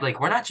a guy, like,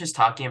 we're not just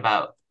talking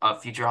about a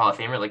future Hall of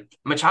Famer. Like,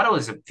 Machado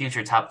is a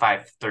future top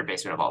 5 third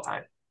baseman of all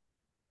time.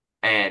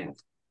 And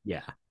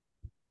yeah,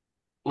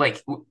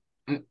 like,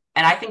 and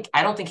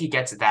I don't think he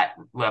gets that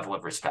level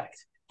of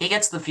respect. He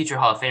gets the future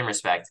Hall of Fame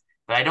respect,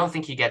 but I don't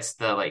think he gets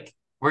the, like,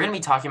 we're going to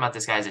be talking about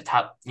this guy as a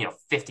top,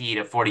 50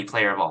 to 40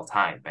 player of all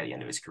time by the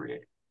end of his career.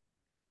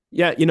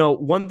 Yeah,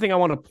 one thing I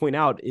want to point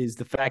out is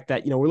the fact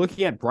that, we're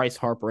looking at Bryce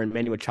Harper and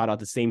Manny Machado at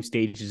the same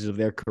stages of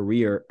their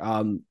career.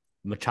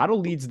 Machado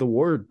leads the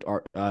WAR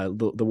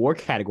the WAR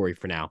category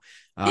for now.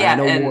 Yeah,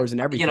 no and wars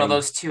and everything.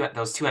 those two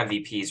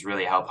MVPs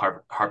really help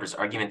Harper's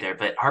argument there.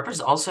 But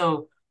Harper's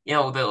also,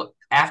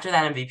 after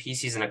that MVP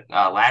season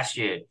last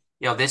year,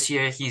 this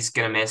year he's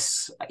gonna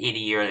miss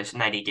 80 or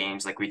 90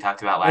 games like we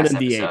talked about last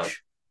episode. DH.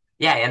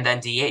 Yeah, and then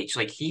DH.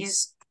 Like,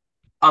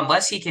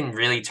 unless he can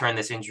really turn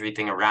this injury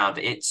thing around,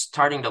 it's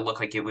starting to look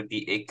like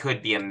it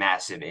could be a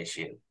massive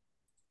issue.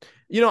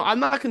 I'm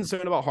not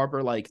concerned about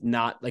Harper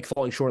not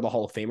falling short of the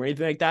Hall of Fame or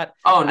anything like that.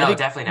 Oh no,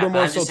 definitely not. We're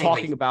more so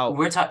talking about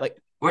we're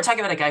talking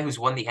about a guy who's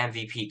won the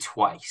MVP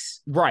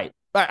twice. Right.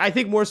 I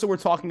think more so we're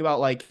talking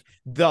about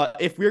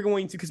if we're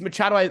going to, because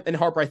Machado and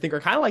Harper, I think, are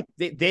kind of like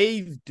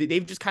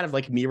they've just kind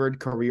of mirrored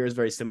careers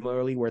very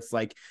similarly, where it's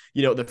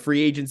the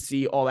free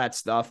agency, all that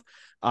stuff.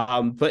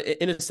 But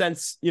in a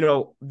sense,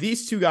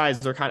 these two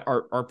guys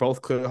are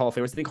both clearly Hall of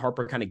Famers. I think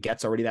Harper kind of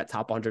gets already that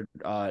top 100,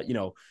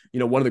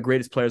 one of the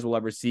greatest players we'll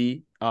ever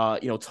see,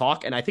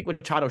 talk. And I think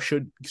Machado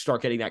should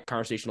start getting that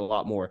conversation a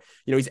lot more.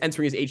 He's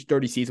entering his age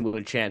 30 season with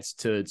a chance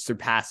to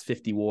surpass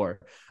 50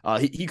 WAR.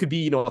 He could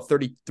be, a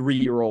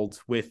 33-year-old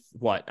with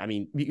what? I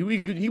mean,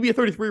 he'd be a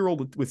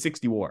 33-year-old with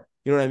 60 WAR.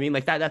 You know what I mean?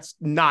 That's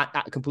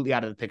not completely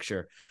out of the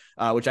picture.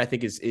 Which I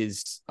think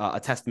is a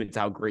testament to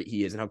how great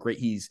he is and how great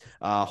he's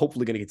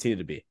hopefully going to continue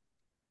to be.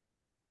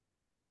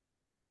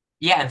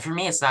 Yeah, and for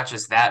me, it's not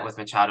just that with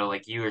Machado,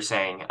 like you were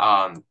saying.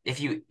 If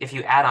you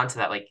add on to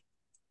that,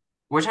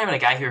 we're talking about a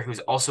guy here who's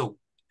also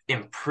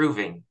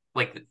improving.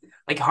 Like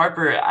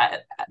Harper,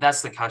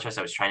 that's the contrast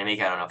I was trying to make.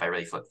 I don't know if I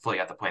really fully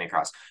got the point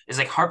across. Is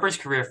Harper's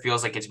career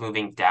feels like it's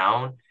moving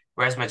down,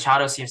 whereas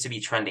Machado seems to be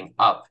trending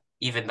up,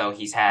 even though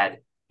he's had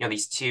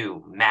these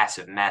 2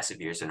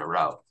 massive years in a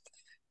row.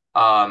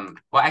 Well,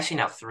 actually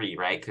now 3,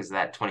 right? Because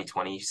that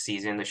 2020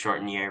 season, the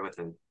shortened year with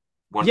the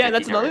 150. Yeah,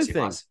 that's another thing.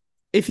 Plus.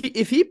 If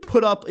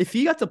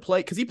he got to play,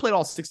 because he played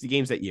all 60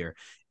 games that year,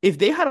 if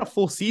they had a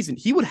full season,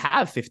 he would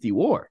have 50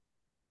 WAR,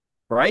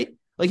 right?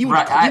 He would.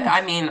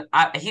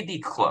 Right. He'd be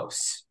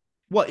close.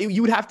 Well,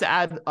 you would have to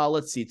add,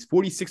 let's see, it's It's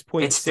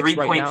 46.6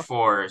 right now.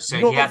 3.4, so You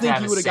he don't had to think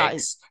have he a would have gotten?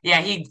 6.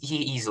 Yeah, he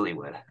easily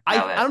would. I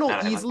don't know, Now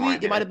that I look more easily.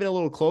 into It might it. have been a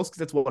little close because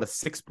that's what, a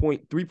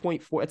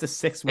 6.3.4. It's a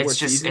 6 WAR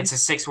season. It's a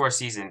 6 WAR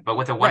season, but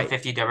with a Right.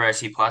 150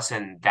 WRC plus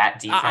and that I'm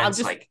defense,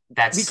 just, like we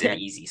that's an can't,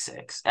 easy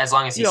 6, as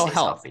long as he stays health.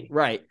 healthy.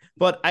 Right.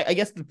 But I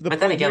guess the But then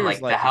point again, here is like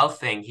the like, health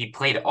thing, he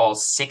played all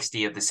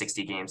 60 of the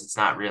 60 games. It's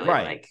not really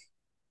right.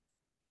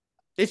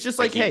 It's just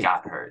like, he hey,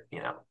 got hurt,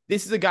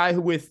 this is a guy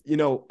who with,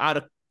 out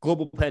of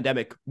global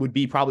pandemic would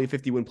be probably a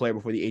 50-win player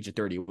before the age of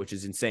 30, which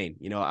is insane,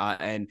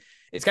 and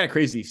it's kind of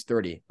crazy. He's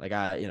 30. Like,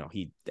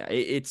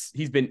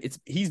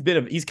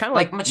 he's kind of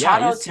like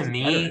Machado to he's a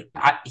me,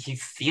 veteran. he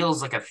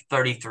feels like a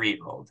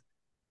 33-year-old.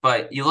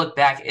 But you look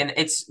back, and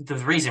it's the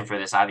reason for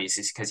this,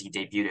 obviously, is because he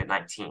debuted at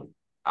 19.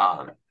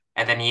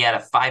 And then he had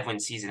a 5-win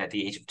season at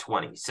the age of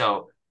 20.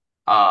 So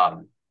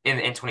in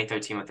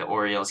 2013 with the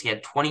Orioles, he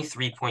had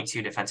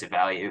 23.2 defensive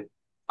value,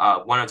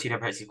 102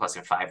 WRC plus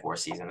in 5 WAR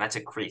season. That's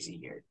a crazy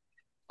year.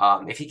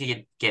 If he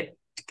could get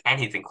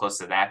anything close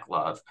to that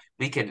glove,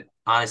 we could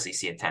honestly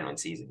see a 10-win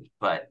season.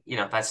 But,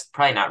 that's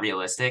probably not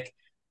realistic.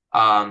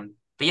 But,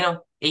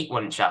 8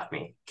 wouldn't shock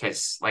me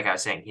because, like I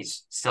was saying,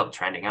 he's still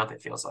trending up,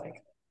 it feels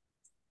like.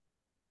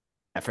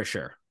 Yeah, for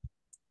sure.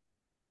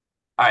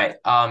 All right.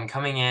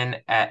 Coming in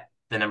at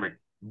the number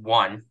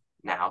 1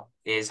 now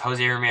is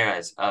Jose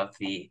Ramirez of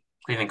the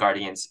Cleveland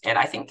Guardians. And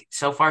I think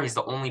so far he's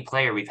the only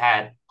player we've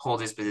had hold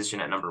his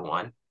position at number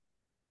 1.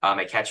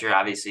 At catcher,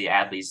 obviously,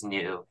 Adley's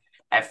new.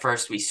 At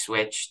first, we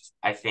switched,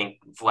 I think,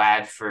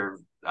 Vlad for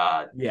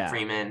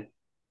Freeman.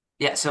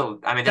 Yeah, so,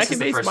 I mean, this second is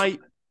the base first.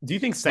 Do you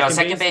think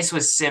second base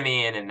was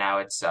Simeon, and now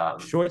it's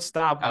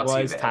shortstop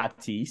Altuve. was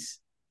Tatis?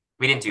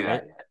 We didn't do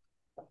that yet.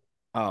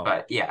 Oh.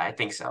 But, yeah, I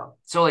think so.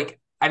 So,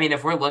 I mean,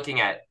 if we're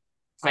looking at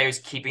players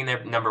keeping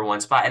their number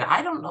 1 spot, and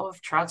I don't know if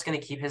Trout's going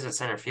to keep his at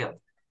center field.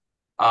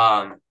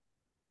 Going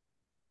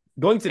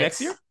to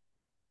next year?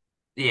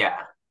 Yeah,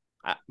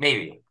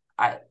 maybe.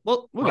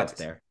 We'll get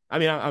there. I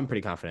mean, I'm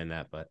pretty confident in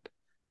that, but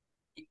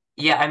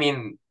yeah, I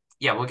mean,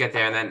 yeah, we'll get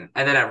there, and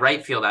then at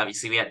right field,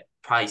 obviously, we had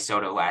probably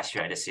Soto last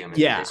year, I'd assume.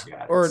 Yeah, this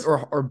year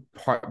or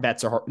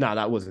Betts or no,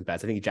 that wasn't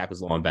Betts. I think Jack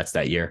was low on Betts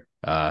that year.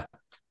 No,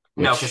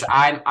 because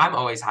I'm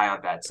always high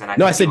on Betts, and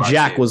I said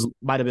Jack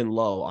might have been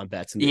low on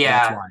Betts, and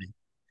yeah, that's why.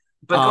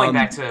 But going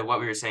back to what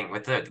we were saying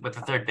with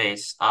the third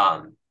base,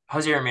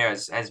 Jose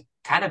Ramirez has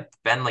kind of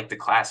been like the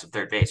class of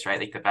third base, right?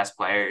 Like the best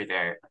player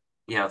there,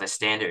 the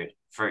standard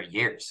for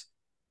years.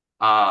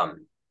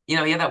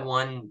 He had that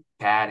one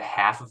bad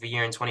half of a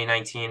year in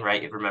 2019,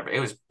 right? Remember, it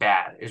was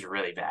bad. It was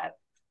really bad,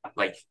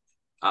 like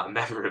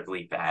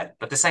memorably bad.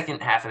 But the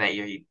second half of that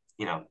year,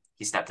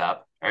 he stepped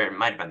up, or it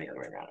might have been the other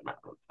way around.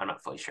 I'm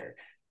not fully sure.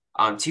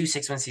 2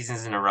 6-win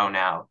seasons in a row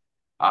now.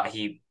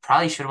 He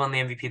probably should have won the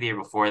MVP the year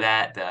before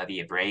that,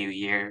 the Abreu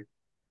year.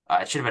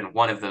 It should have been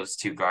one of those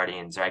 2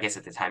 Guardians, or I guess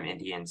at the time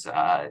Indians,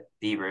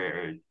 Bieber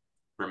or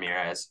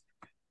Ramirez.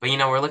 But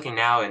we're looking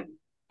now, and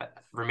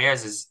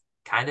Ramirez is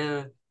kind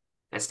of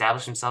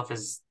established himself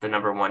as the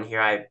number 1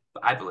 here.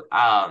 I believe,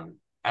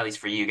 at least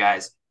for you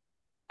guys.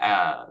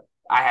 I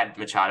had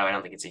Machado. I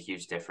don't think it's a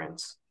huge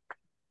difference.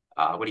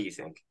 What do you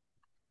think?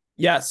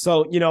 Yeah,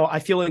 so I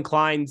feel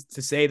inclined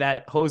to say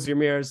that Jose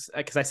Ramirez,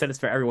 because I said this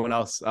for everyone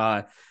else.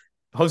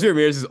 Jose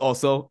Ramirez is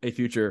also a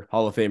future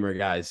Hall of Famer,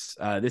 guys.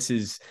 He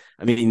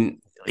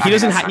didn't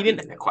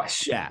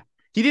question. Yeah,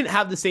 he didn't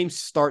have the same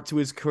start to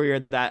his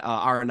career that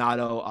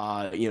Arenado,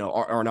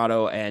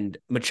 Arenado and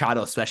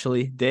Machado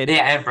especially did.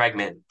 Yeah, and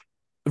Bregman.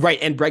 Right,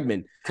 and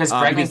Bregman. Because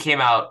Bregman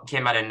came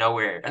out of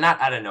nowhere. Not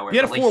out of nowhere. He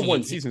had a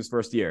 4-1 season his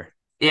first year.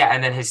 Yeah,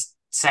 and then his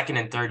second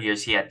and third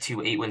years, he had 2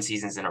 8-win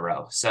seasons in a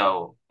row.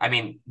 So, I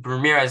mean,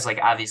 Ramirez,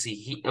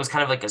 obviously, it was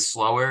kind of like a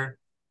slower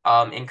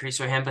increase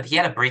for him, but he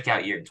had a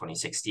breakout year in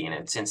 2016.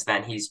 And since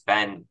then, he's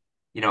been,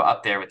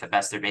 up there with the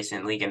best third baseman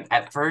in the league. And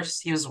at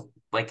first, he was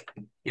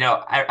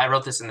I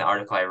wrote this in the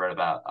article I wrote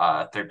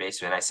about third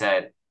baseman. I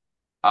said,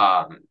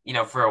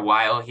 for a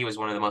while, he was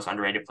one of the most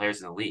underrated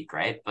players in the league,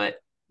 right? But,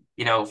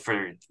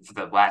 for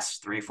the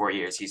last 3-4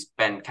 years, he's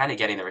been kind of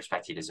getting the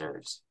respect he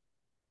deserves.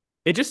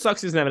 It just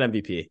sucks he doesn't have an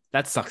MVP.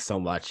 That sucks so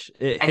much.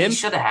 He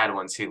should have had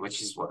one too,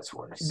 which is what's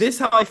worse. This is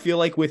how I feel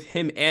like with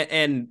him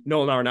and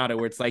Nolan Arenado,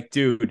 where it's like,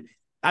 dude,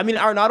 I mean,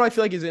 Arenado, I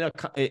feel like is in a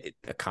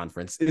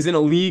conference, is in a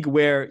league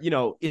where,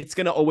 it's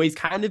going to always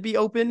kind of be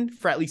open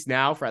for at least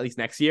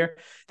next year.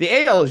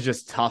 The AL is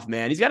just tough,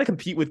 man. He's got to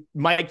compete with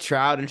Mike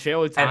Trout and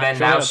Shohei Ohtani. And then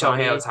now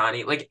Shohei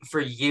Ohtani. Like,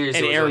 for years,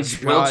 and Aaron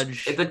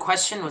Judge. The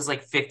question was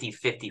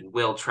 50-50.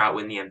 Will Trout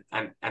win the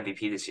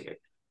MVP this year?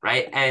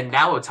 Right. And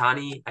now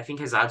Ohtani, I think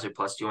his odds are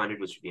plus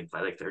 200, which would be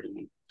implied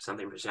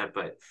 30-something%.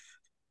 But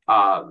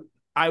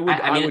I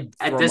mean,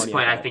 at this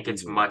point, I think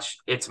it's much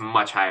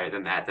higher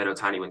than that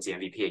Ohtani wins the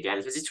MVP again,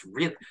 because it's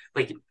really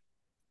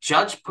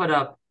Judge put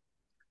up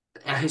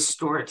a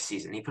historic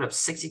season. He put up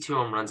 62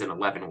 home runs and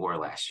 11 WAR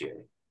last year.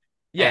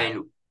 Yeah.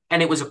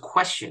 And it was a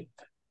question.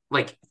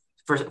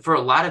 For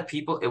a lot of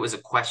people, it was a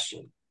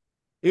question.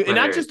 And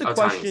not just a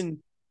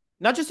question,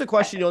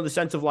 in the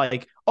sense of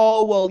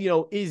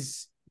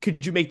is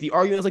could you make the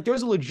argument? Like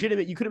there's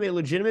you could have made a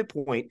legitimate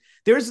point.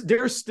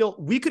 There's still,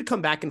 we could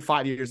come back in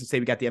 5 years and say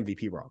we got the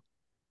MVP wrong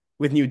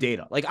with new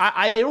data. Like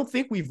I don't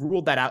think we've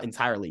ruled that out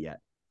entirely yet.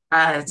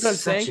 It's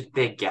such a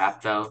big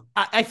gap, though.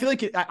 I feel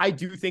like I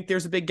do think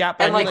there's a big gap.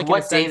 And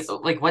what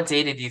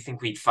data do you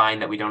think we'd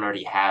find that we don't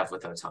already have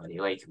with Ohtani?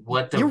 Like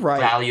what the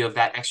value of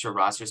that extra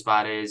roster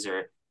spot is,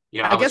 or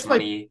how much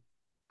money?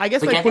 I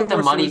guess I think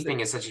the money thing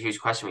is such a huge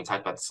question. We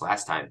talked about this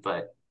last time,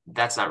 but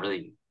that's not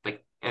really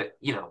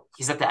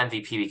he's at the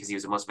MVP because he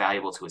was the most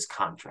valuable to his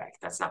contract.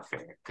 That's not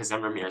fair because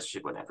Ramirez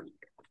should win every year.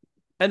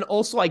 And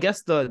also, I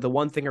guess the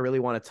one thing I really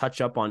want to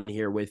touch up on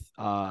here with,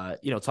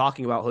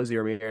 talking about Jose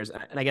Ramirez,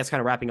 and I guess kind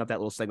of wrapping up that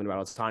little segment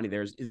about Ohtani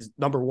there is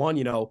number one,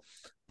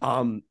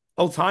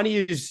 Ohtani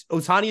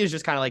is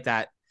just kind of like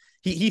that.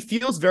 He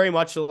feels very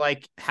much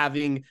like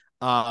having,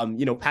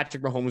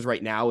 Patrick Mahomes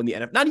right now in the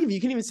NFL. Not even, you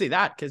can even say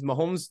that because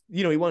Mahomes,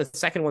 he won his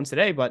second one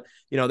today, but,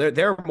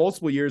 there are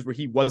multiple years where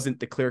he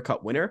wasn't the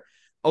clear-cut winner.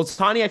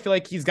 Ohtani, I feel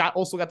like he's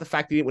also got the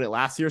fact that he didn't win it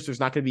last year, so there's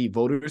not going to be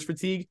voters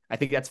fatigue. I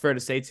think that's fair to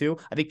say too.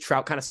 I think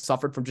Trout kind of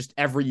suffered from just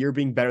every year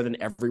being better than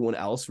everyone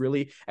else,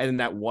 really, and then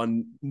that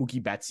one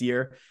Mookie Betts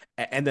year,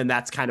 and then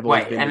that's kind of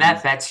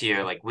that Betts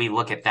year, like we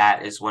look at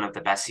that as one of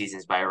the best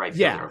seasons by a right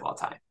fielder of all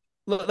time.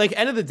 Like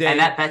end of the day, and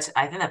I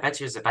think that Betts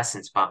year is the best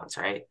since Bonds,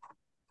 right?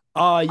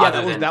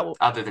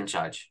 Other than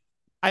Judge.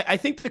 I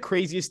think the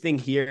craziest thing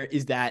here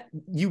is that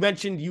you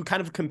mentioned you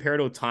kind of compared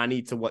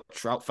Ohtani to what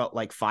Trout felt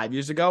like 5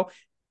 years ago.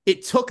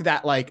 It took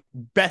that like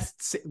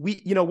best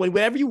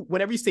whenever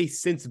you say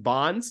since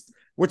Bonds,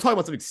 we're talking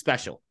about something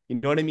special. You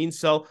know what I mean?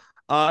 So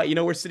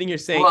we're sitting here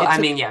saying,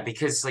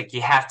 because like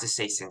you have to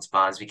say since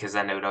Bonds because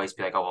then it would always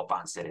be like, oh well,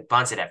 Bonds did it.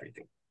 Bonds did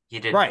everything. He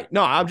did right.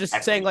 No, I'm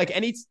just saying like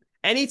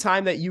any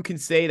time that you can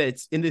say that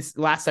it's in this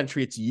last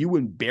century, it's you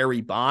and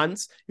Barry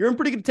Bonds, you're in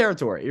pretty good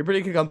territory. You're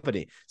pretty good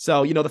company.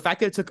 So, the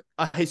fact that it took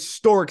a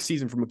historic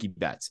season for Mookie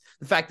Betts,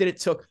 the fact that it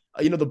took,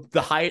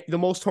 the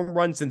most home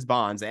runs since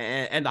Bonds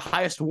and the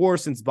highest WAR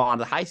since Bond,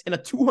 the highest and a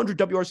 200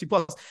 WRC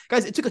plus.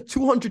 Guys, it took a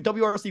 200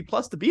 WRC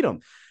plus to beat him.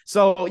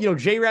 So,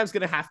 J-Rab's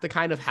going to have to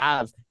kind of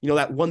have,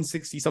 that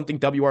 160 something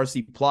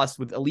WRC plus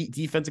with elite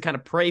defense to kind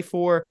of pray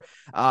for,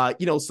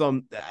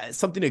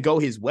 something to go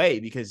his way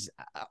because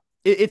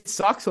it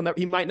sucks so that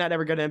he might not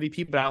ever get an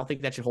MVP, but I don't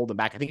think that should hold him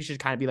back. I think it should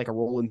kind of be like a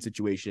Roland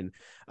situation,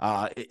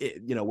 where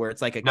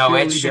it's like it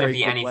shouldn't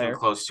be anything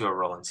close to a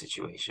Roland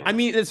situation. I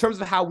mean, in terms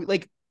of how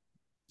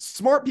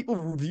smart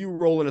people view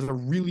Roland as a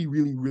really,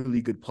 really,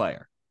 really good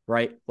player,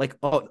 right? Like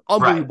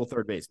unbelievable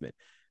third baseman.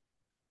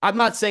 I'm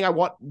not saying I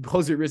want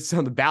Jose Ramirez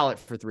on the ballot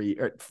for 3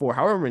 or 4,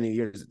 however many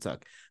years it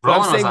took.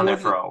 Roland was on there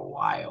for a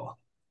while.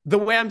 The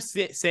way I'm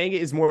saying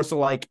it is more so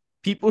like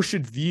people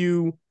should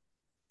view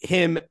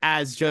him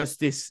as just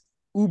this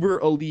uber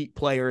elite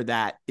player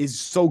that is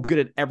so good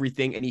at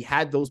everything, and he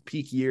had those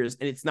peak years,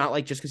 and it's not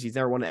like just because he's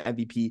never won an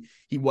MVP,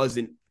 he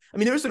wasn't. I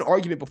mean, there was an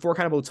argument before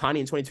kind of Ohtani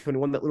in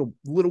 2021, that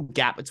little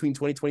gap between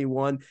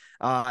 2021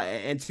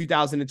 and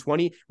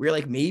 2020, where you're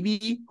like,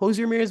 maybe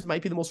Jose Ramirez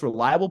might be the most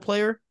reliable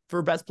player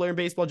for best player in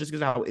baseball just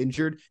because of how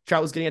injured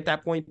Trout was getting at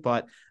that point.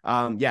 But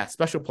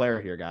special player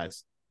here,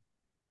 guys.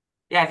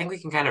 Yeah, I think we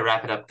can kind of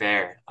wrap it up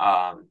there.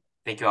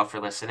 Thank you all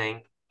for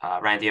listening.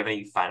 Ryan, do you have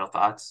any final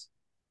thoughts?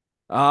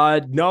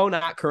 No,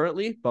 not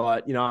currently,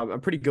 but I'm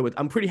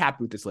pretty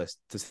happy with this list,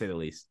 to say the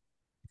least.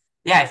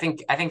 Yeah, I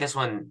think this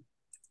one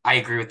I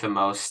agree with the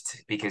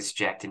most because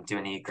Jack didn't do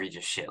any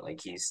egregious shit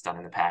like he's done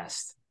in the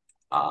past.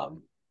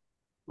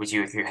 Would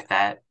you agree with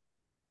that?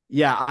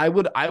 Yeah, I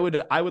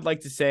would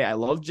like to say I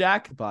love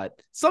Jack,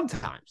 but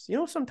sometimes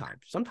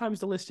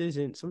the list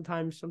isn't.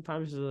 Sometimes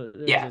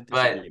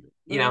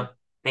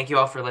thank you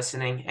all for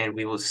listening, and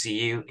we will see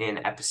you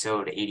in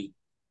episode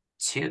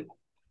 82.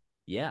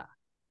 Yeah.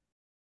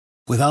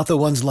 Without the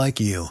ones like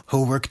you,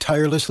 who work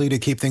tirelessly to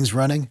keep things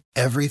running,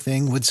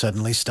 everything would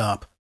suddenly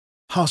stop.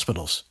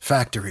 Hospitals,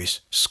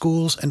 factories,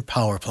 schools, and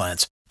power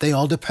plants, they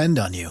all depend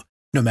on you.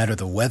 No matter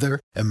the weather,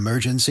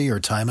 emergency, or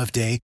time of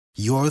day,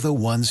 you're the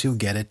ones who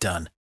get it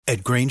done.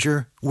 At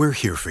Grainger, we're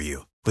here for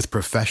you with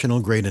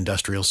professional-grade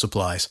industrial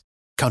supplies.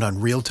 Count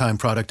on real-time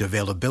product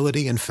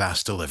availability and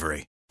fast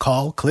delivery.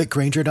 Call, click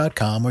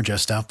Grainger.com, or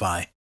just stop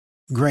by.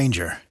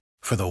 Grainger,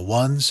 for the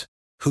ones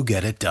who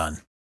get it done.